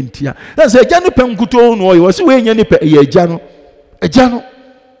ade entia. That's a jano pe nkuto no o se we nya ne pe e jano.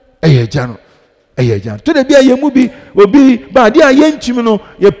 To the bia yemu bi obi ba de ayentimi no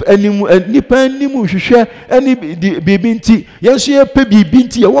nipa animu hwehwe ani bibi nti yenso ye pe bibi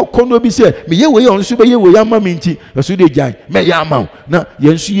nti ye wokono bi se me ye we onso be ye we ama me nti yeso de gyan me ya ama na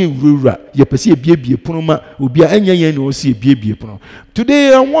yenso ye wurura ye pese ye biebie pono ma obi a enya yen no se ye biebie pono.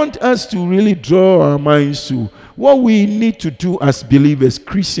 Today I want us to really draw our minds to what we need to do as believers,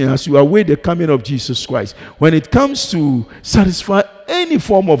 Christians, as we await the coming of Jesus Christ. When it comes to satisfy any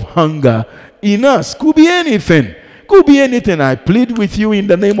form of hunger in us, could be anything. Could be anything. I plead with you in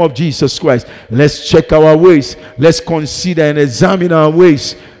the name of Jesus Christ. Let's check our ways. Let's consider and examine our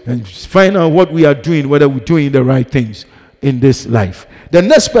ways and find out what we are doing, whether we're doing the right things in this life. The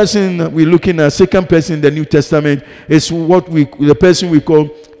next person we're looking at, second person in the New Testament, is the person we call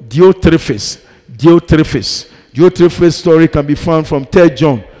Diotrephes. Diotrephes' story can be found from 3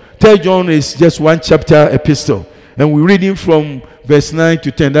 John. 3 John is just one chapter epistle. And we're reading from verse 9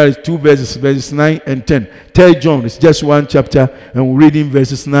 to 10. That is 2 verses 9 and 10. 3 John is just one chapter, and we're reading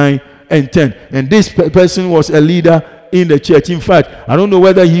verses 9 and 10. And this person was a leader in the church. In fact, I don't know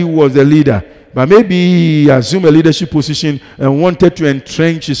whether he was a leader, but maybe he assumed a leadership position and wanted to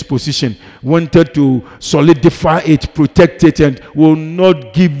entrench his position, wanted to solidify it, protect it, and will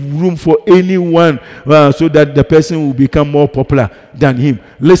not give room for anyone so that the person will become more popular than him.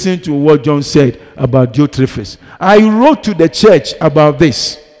 Listen to what John said about Diotrephes. I wrote to the church about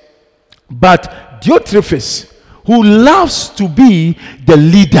this, but Diotrephes, who loves to be the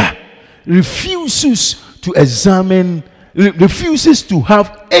leader, refuses to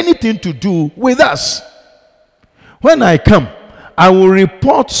have anything to do with us. When I come, I will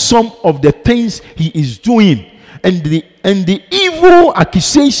report some of the things he is doing and the evil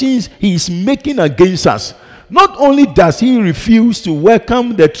accusations he is making against us. Not only does he refuse to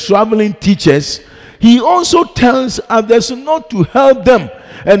welcome the traveling teachers, he also tells others not to help them.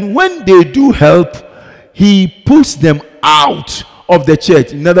 And when they do help, he puts them out of the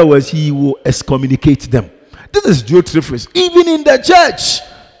church. In other words, he will excommunicate them. This is Diotrephes, even in the church.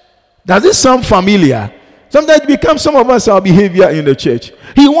 Does this sound familiar? Sometimes it becomes some of us our behavior in the church.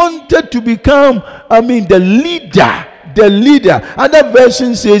 He wanted to become, the leader. The leader. Other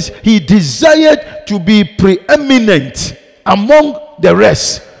version says he desired to be preeminent among the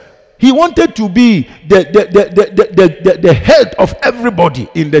rest. He wanted to be the head of everybody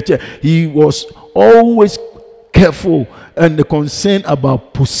in the church. He was always careful and concerned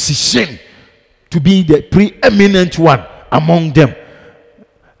about position, to be the preeminent one among them.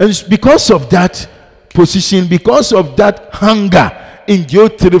 And because of that position, because of that hunger in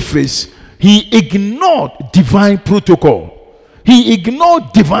Diotrephes, he ignored divine protocol. He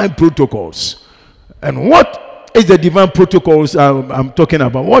ignored divine protocols. And what is the divine protocols I'm talking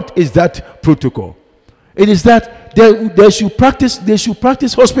about? What is that protocol? It is that they should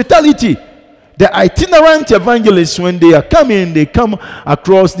practice hospitality. The itinerant evangelists, when they are coming, they come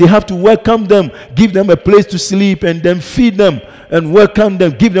across, they have to welcome them, give them a place to sleep, and then feed them and welcome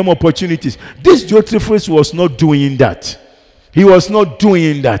them, give them opportunities. This Diotrephes was not doing that. He was not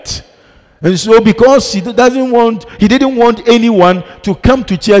doing that. And so because he didn't want anyone to come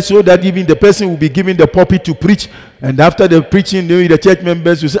to church so that even the person will be given the pulpit to preach, and after the preaching, the church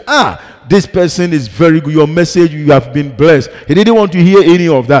members will say, this person is very good, your message, you have been blessed. He didn't want to hear any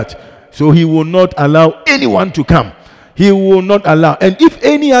of that. So he will not allow anyone to come. He will not allow. And if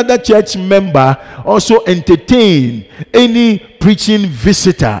any other church member also entertain any preaching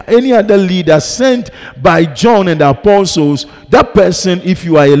visitor, any other leader sent by John and the apostles, that person, if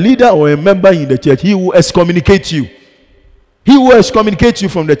you are a leader or a member in the church, he will excommunicate you. He will excommunicate you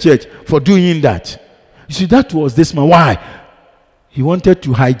from the church for doing that. You see, that was this man. Why? He wanted to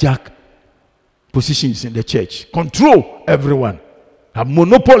hijack positions in the church, control everyone, have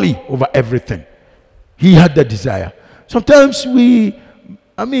monopoly over everything. He had that desire. Sometimes we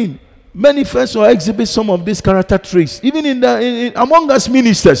manifest or exhibit some of these character traits, even among us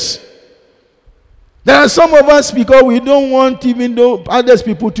ministers. There are some of us, because we don't want even though others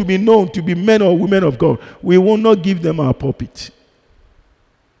people to be known to be men or women of God, we will not give them our pulpit.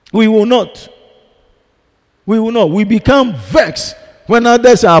 We will not. We will not. We become vexed when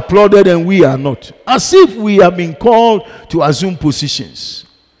others are applauded and we are not, as if we have been called to assume positions.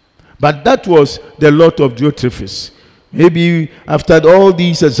 But that was the lot of Diotrephes. Maybe after all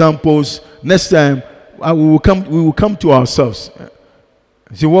these examples, next time we will come to ourselves,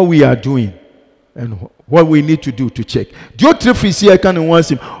 see what we are doing and what we need to do to check. Diotrephes here can wants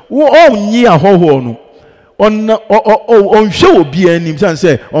him. Oh, near ho on show be any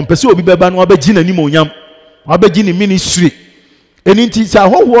say on pursue be beba no abegina ni monyam abegina ministry. Enti sa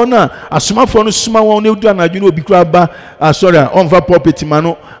ho na asomafo no soma won na edu anadwo na obi kura ba sorry on va property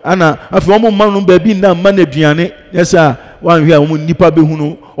mano ana afi omo man no ba bi na man aduane yesa wan hwe omo nipa be hu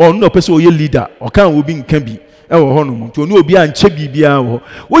no on no pese oye leader o kan obi nka bi e wo ho no mo to no obi anche bibia wo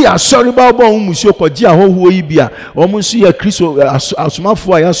wo ya sorry ba bo omo musuo koji ahoho yi bia omo nso ya kristo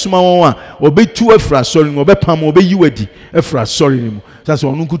asomafo a ya soma won a obetu afra sorry no obepam obeyi wadi afra sorry ni mo sasa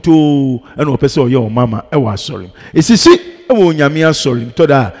onu kuto e no pese oye o mama e wa sorry esisi wo nyame sorry to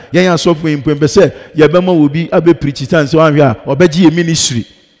da yen asofo impembe se ye bema obi abe preach tan se wan hwe a obeji e ministry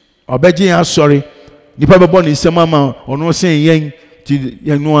obeji yan sorry nipa bebo ni nsem ama ono sen yen ti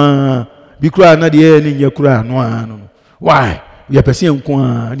yen no a bi kura na de ni nya kura no a no why we person enko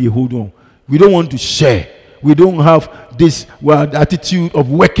a dey hold on. We don't want to share. We don't have this attitude of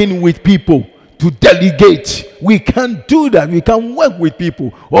working with people to delegate. We can't do that. We can't work with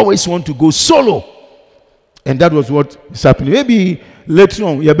people. Always want to go solo. And that was what is happening. Maybe later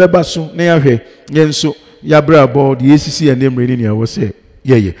on, Yabebaso, Neahe, Yenso, Yabra about the ACC and name reading, I will say,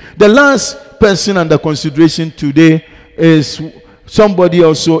 yeah. The last person under consideration today is somebody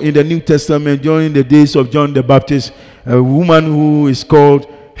also in the New Testament during the days of John the Baptist, a woman who is called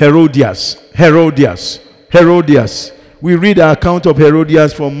Herodias. We read the account of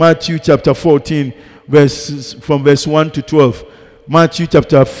Herodias from Matthew chapter 14, from verse 1 to 12. Matthew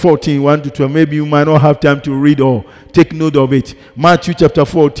chapter 14, 1 to 12. Maybe you might not have time to read or take note of it. Matthew chapter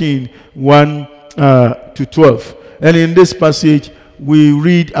 14, 1 to 12. And in this passage, we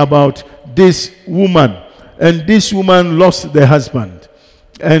read about this woman. And this woman lost the husband.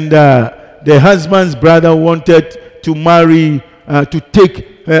 And the husband's brother wanted to marry, to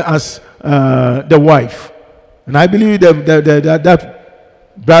take her as the wife. And I believe that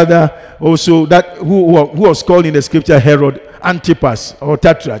brother also, that who was called in the scripture Herod Antipas or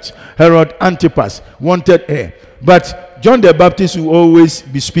Tetrarch. Herod Antipas wanted her. But John the Baptist will always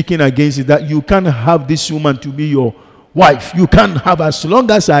be speaking against it, that you can't have this woman to be your wife. You can't have, as long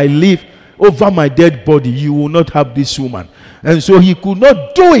as I live over my dead body, you will not have this woman. And so he could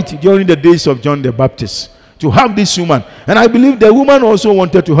not do it during the days of John the Baptist, to have this woman. And I believe the woman also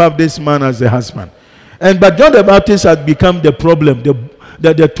wanted to have this man as the husband. But John the Baptist had become the problem,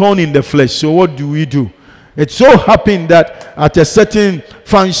 the thorn in the flesh. So what do? It so happened that at a certain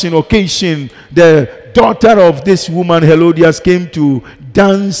function, occasion, the daughter of this woman, Herodias, came to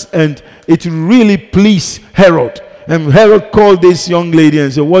dance, and it really pleased Herod. And Herod called this young lady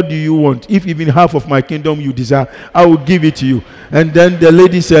and said, what do you want? If even half of my kingdom you desire, I will give it to you. And then the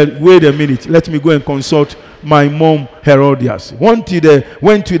lady said, wait a minute, let me go and consult my mom, Herodias. Went to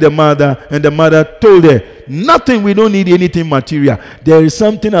the mother, and the mother told her, nothing, we don't need anything material. There is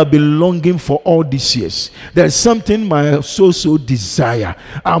something I've been longing for all these years. There is something my soul so desire.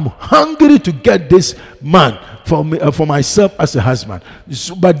 I'm hungry to get this man for myself as a husband.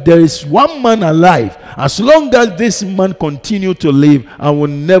 But there is one man alive. As long as this man continue to live, I will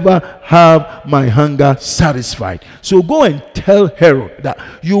never have my hunger satisfied. So go and tell Herod that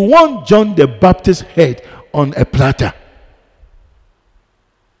you want John the Baptist's head on a platter.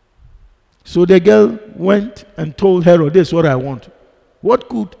 So the girl went and told Herod, this is what I want. What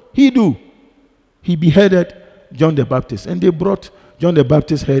could he do? He beheaded John the Baptist. And they brought John the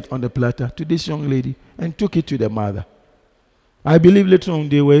Baptist's head on the platter to this young lady and took it to the mother. I believe later on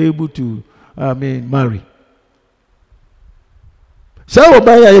they were able to marry. So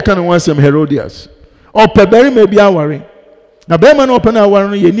obaya you can want some Herodias. Or peberi may be awari. Na bema no open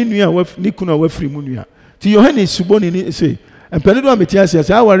awari ye ni nua ni kuna wa free mu nua. Ti Yohane suboni ni say empene do ametia say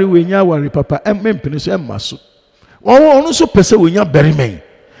awari we nya awari papa empene so emmaso. Onu so pese we nya berimen.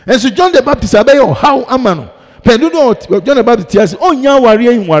 And so John the Baptist abeyo how amano. Pende do John the Baptist say o nya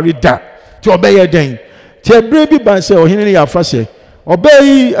awari en wari da. Ti obeye den. Ti ebre bi ban say ohene ni afa say.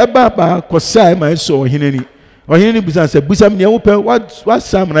 Obeyi eba ba kosa ma so ohene ni. Ohene ni busa say busa me ne wo pe what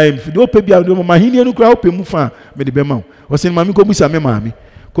sam na em fi do pe bia do ma hene no kra wo pe mu fa me de be ma. O say mami ko busa me mami.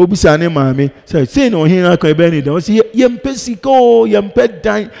 Ko busa ne mami say no ohene aka e be ni da. O say yempe siko yempe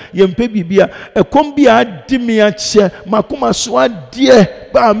dan yempe bibia e kom bia di me a che makoma so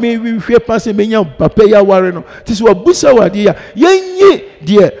ade ba me wi hwe pase me nya papa ya ware no. Ti so busa wade ya yenyi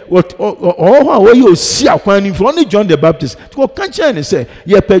de o ho you see akwan ni for John the Baptist. To kan che ne say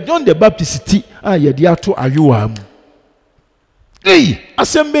ye pe John the Baptist ti a ye de ato ayowa mu.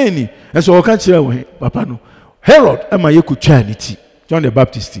 Asembe ni. And so kan che we papa no. Herod ama ye ku twa ni ti. John the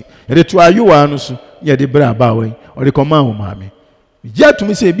Baptist. Ye de to ayowa no so ye de bra ba we. O de koma wo maame. Ya to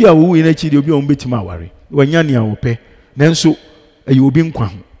me say bia wo wi na chi de obi on betima aware. Wanya ne a wo pe. Nanso e obi nkwa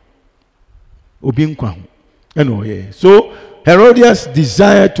ho. Obi nkwa ho. Eno ye. So Herodias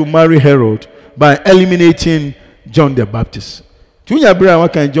desired to marry Herod by eliminating John the Baptist. Tunya bra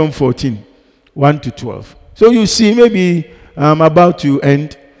what can John 14 1-12. So you see, maybe I'm about to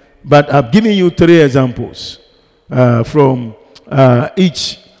end, but I've given you 3 examples from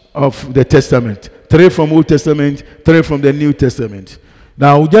each of the Testament. 3 from Old Testament, 3 from the New Testament.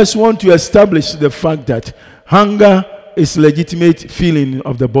 Now, I just want to establish the fact that hunger is legitimate feeling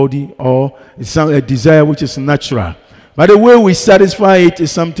of the body, or it's a desire which is natural. But the way we satisfy it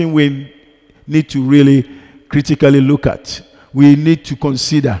is something we need to really critically look at. We need to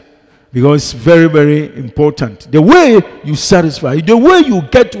consider, because it's very, very important. The way you satisfy, the way you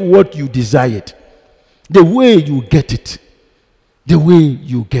get what you desired, the way you get it, the way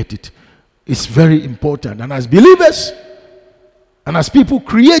you get it is very important. And as believers, and as people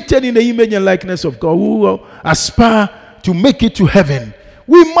created in the image and likeness of God, who aspire to make it to heaven,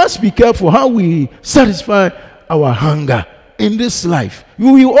 we must be careful how we satisfy our hunger in this life.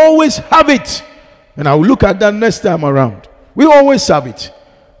 We will always have it. And I will look at that next time around. We always have it.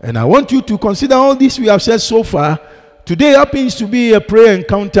 And I want you to consider all this we have said so far. Today happens to be a prayer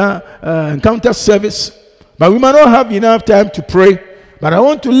encounter service. But we might not have enough time to pray. But I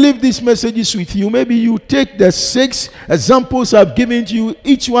want to leave these messages with you. Maybe you take the 6 examples I've given to you,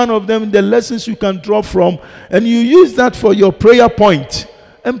 each one of them, the lessons you can draw from, and you use that for your prayer point.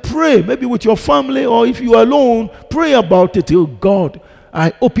 And pray, maybe with your family, or if you are alone, pray about it. Oh God,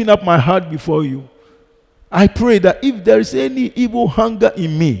 I open up my heart before you. I pray that if there is any evil hunger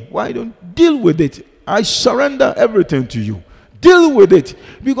in me, why don't deal with it? I surrender everything to you. Deal with it.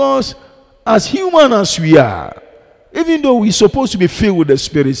 Because as human as we are, even though we're supposed to be filled with the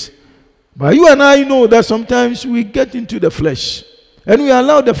spirits, but you and I know that sometimes we get into the flesh and we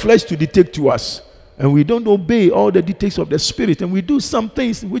allow the flesh to dictate to us. and we don't obey all the dictates of the Spirit, and we do some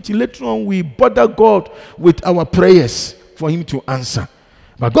things which later on we bother God with our prayers for Him to answer.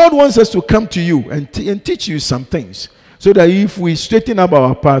 But God wants us to come to you and teach you some things, so that if we straighten up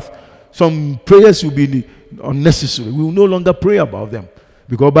our path, some prayers will be unnecessary. We will no longer pray about them,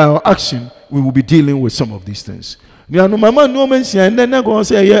 because by our action we will be dealing with some of these things. Mama no mention and then I go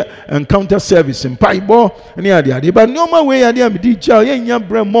say encounter service and pie ball and the idea. But no my way idea be child young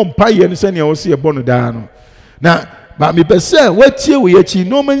brand mom pie and send you see a bonodano. Now, but me per se, what year we achieve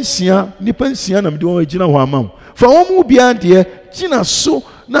no mention, Nipensian, I'm doing original one. For one be dear, China so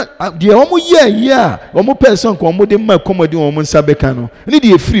not the almost almost person come with my comedy almost sabecano. Need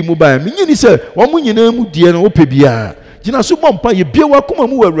a free mobile. Meaning, sir, one you know, dear no pebia. Gina so bomb pie, beer, come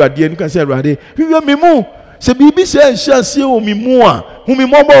and move radi, and you can say radi. We will be more. Se bibi se shall see me more, whom me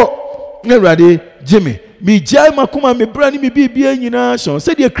more, ready, Jimmy. Me jai makuma me brand me be in nation.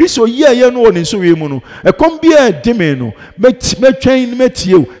 Said the Christo ye no one in so mono. A combia demeno, met train met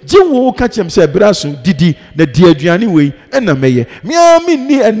you. Jim will catch him say brasso, didi, the dear Gianni way, and a mayor. Mia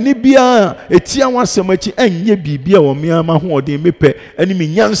me and nibia, a tia was so much and ye be or mia maho de mepe, and me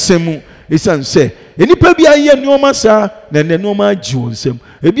yan semu. His son say, any pebia ye no massa, then the no ma Jews him.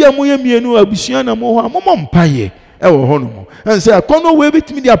 Ebia moye mienu abusuana mo ho amom mpaye e wo ho no mo ense akono we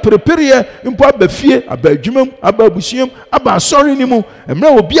betimi dia prepare mpo abafie abadwumam ababusuam aba sorry ni mu emre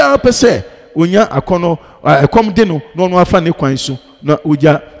obi a pese onya akono ekom de no no afa ne kwan so na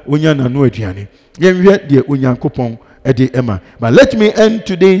onya na no aduane yenhwe de onyankopon e de ema. But let me end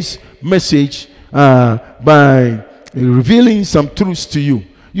today's message by revealing some truths to you.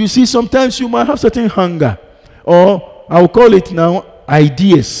 You see, sometimes you might have certain hunger, or I'll call it now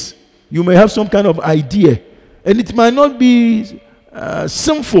ideas. You may have some kind of idea, and it might not be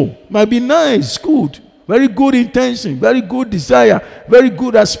sinful, might be nice, good, very good intention, very good desire, very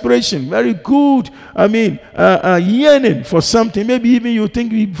good aspiration, very good, yearning for something. Maybe even you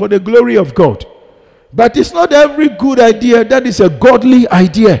think for the glory of God. But it's not every good idea that is a godly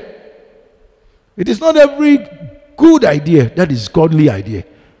idea. It is not every good idea that is godly idea.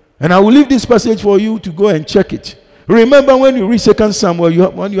 And I will leave this passage for you to go and check it. Remember, when you read 2 Samuel,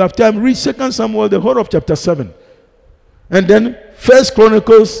 when you have time, read 2 Samuel, the whole of chapter 7. And then 1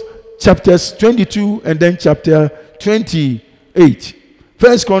 Chronicles chapters 22 and then chapter 28.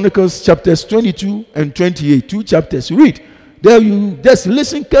 1 Chronicles chapters 22 and 28. 2 chapters. Read. There you just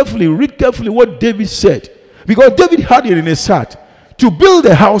listen carefully, read carefully what David said. Because David had it in his heart to build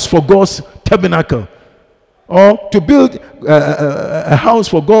a house for God's tabernacle. Or to build a house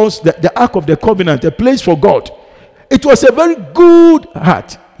for God's, the Ark of the Covenant, a place for God. It was a very good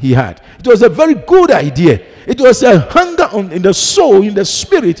heart he had. It was a very good idea. It was a hunger in the soul, in the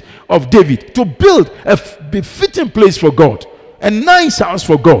spirit of David to build a befitting place for God, a nice house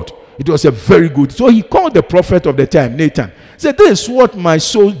for God. It was a very good. So he called the prophet of the time, Nathan. He said, this is what my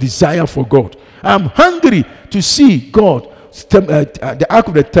soul desire for God. I'm hungry to see God, the Ark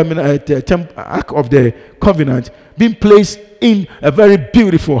of the Covenant, being placed in a very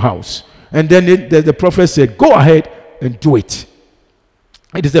beautiful house. And then the prophet said, go ahead and do it.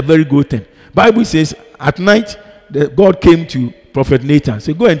 It is a very good thing. Bible says at night God came to prophet Nathan.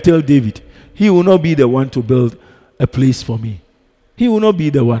 Said, go and tell David, he will not be the one to build a place for me. He will not be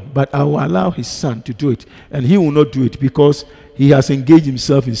the one, but I will allow his son to do it. And he will not do it because he has engaged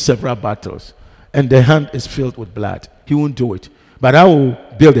himself in several battles. And the hand is filled with blood. He won't do it. But I will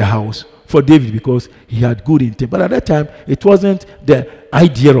build a house for David because he had good intent. But at that time, it wasn't the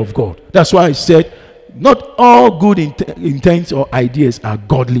idea of God. That's why I said, not all good intents or ideas are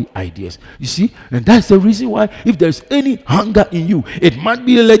godly ideas. You see? And that's the reason why if there's any hunger in you, it might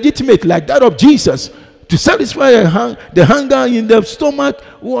be legitimate, like that of Jesus. To satisfy the hunger in the stomach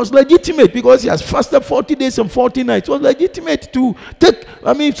was legitimate because he has fasted 40 days and 40 nights. It was legitimate to take,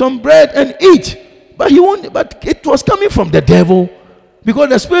 some bread and eat. But it was coming from the devil because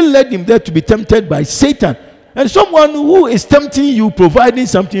the Spirit led him there to be tempted by Satan. And someone who is tempting you, providing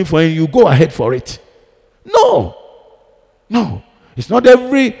something for him, you go ahead for it. No. It's not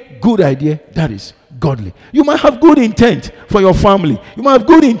every good idea that is godly. You might have good intent for your family. You might have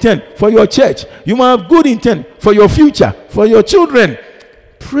good intent for your church. You might have good intent for your future, for your children.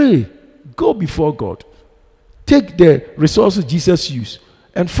 Pray. Go before God. Take the resources Jesus used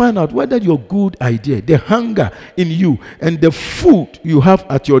and find out whether your good idea, the hunger in you, and the food you have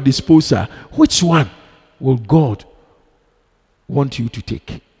at your disposal, which one will God want you to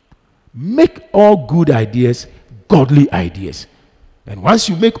take? Make all good ideas godly ideas. And once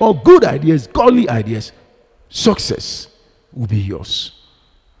you make all good ideas godly ideas, success will be yours.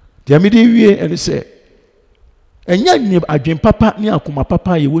 The immediate and say, and ya adwen papa ni akoma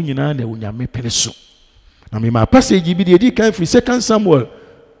papa ye wonyina na wonyame pene so. I mean, my passage be the kind for 2 Samuel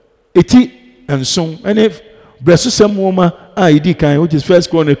 80 and so, and if Bresusam woman, which is 1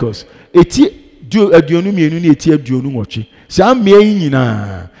 Chronicles 80 do a dionumi and 80 dionumochi. Some mean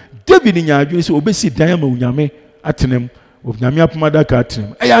David in your dreams obesi diamond yame atenem of Namia Pamada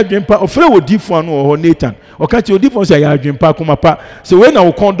Catrim. I dream pa of Fred Diffon or Nathan or catch your difference. I dream pa come apart. So when I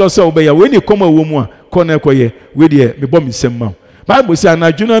will condor so obey when you come a woman, corner koye, with ye, me bomb is some. Bible says,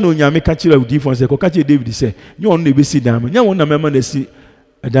 "Na Juna no nyame catch your difference." Ko catch David say, "You only be see diamond. You want na member na see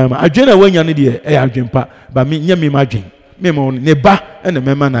a diamond. I dream when you need ye. I dream pa, but me nyame imagine. Me mo ne ba and the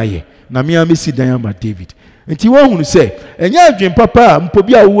member na ye. Na me am see diamond David." Nti won hu say, "Enya adwen papa mpo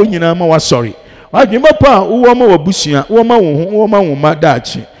bia wo nyina ma wa sorry." Adwen papa wo ma wabusua, wo ma wo ma wo ma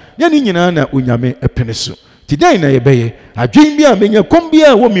daachi. Ye ni nyina na onyame epene so. Ti dan na ye beye. Adwen bia menya kom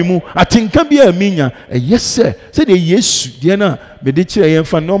bia wo mimu, atenka bia menya. Yes se de Yesu de na me de kire ye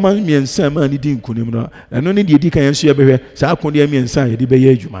fa normal miensa ma ni di nkunim no. Eno ne de di kan so ye behwe. Sa akon de miensa ye de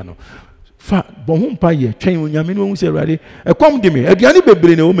beye adwuma no. Fa bon pa ye twen onyame no hu se awrade ekom de me aduane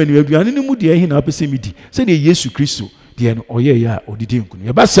bebre na wo manu aduane ni mu de hi na apese midi se de Yesu Kristo de no oye ya odidi nkunu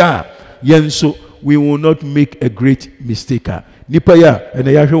ye basa yen so we will not make a great mistake nipa ya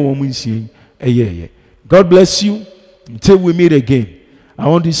na ya hwe won mu nsien eye. God bless you until we meet again. I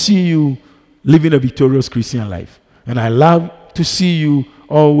want to see you living a victorious Christian life, and I love to see you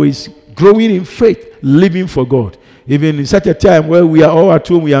always growing in faith, living for God. Even in such a time where we are all at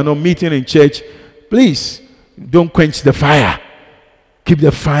home, we are not meeting in church, please don't quench the fire. Keep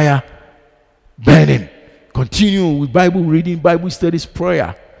the fire burning. Continue with Bible reading, Bible studies,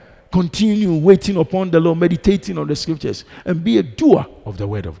 prayer. Continue waiting upon the Lord, meditating on the scriptures, and be a doer of the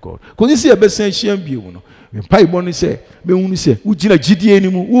word of God. Because you see a best sense, when Bible say, "Me say, ujina GDA ni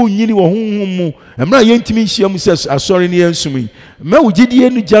mu, unyini wa humumu." Emra yentimi shia mu says, "Asori ni ensumi." Me ujidie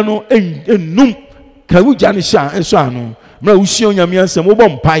ni jano enum. Ka ujani sha enso anu. Mra usi onyame asem, wo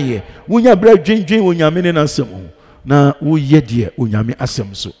bom paye. Unya bra dwendwen onyame ne asem. Na wo yedie onyame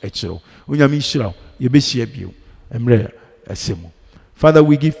asem so ekiro. Onyame hira, ye be hia bio. Emra asemu. Father,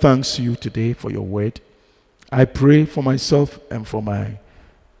 we give thanks to you today for your word. I pray for myself and for my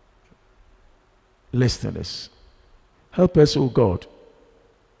listeners. Help us, O God,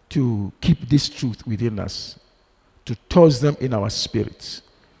 to keep this truth within us, to toss them in our spirits,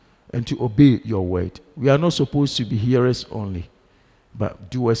 and to obey your word. We are not supposed to be hearers only,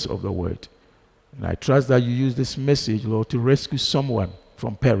 but doers of the word. And I trust that you use this message, Lord, to rescue someone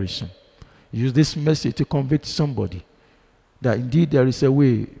from perishing. Use this message to convict somebody that indeed there is a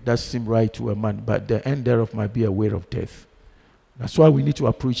way that seems right to a man, but the end thereof might be a way of death. That's why we need to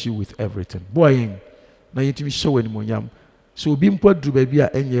approach you with everything. Boy, na yet me show any so be mpo dru ba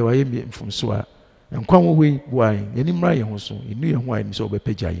bia enye wa ye from so a nkwa wo we boy yeni mra ye ho so inu ye ho ani so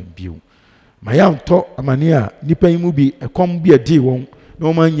obepagya ye bio ma ya nto amane a nipa yi mu bi ekom bi adi won na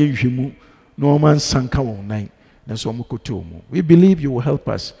o man ye hwemu na o man sanka won nan na so mo koto mu. We believe you will help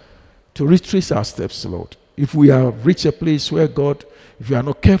us to retrace our steps, Lord. If we have reached a place where, God, if we are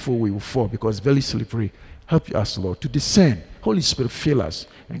not careful, we will fall because it's very slippery. Help us, Lord, to discern. Holy Spirit, fill us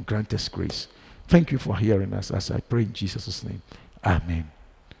and grant us grace. Thank you for hearing us as I pray in Jesus' name. Amen.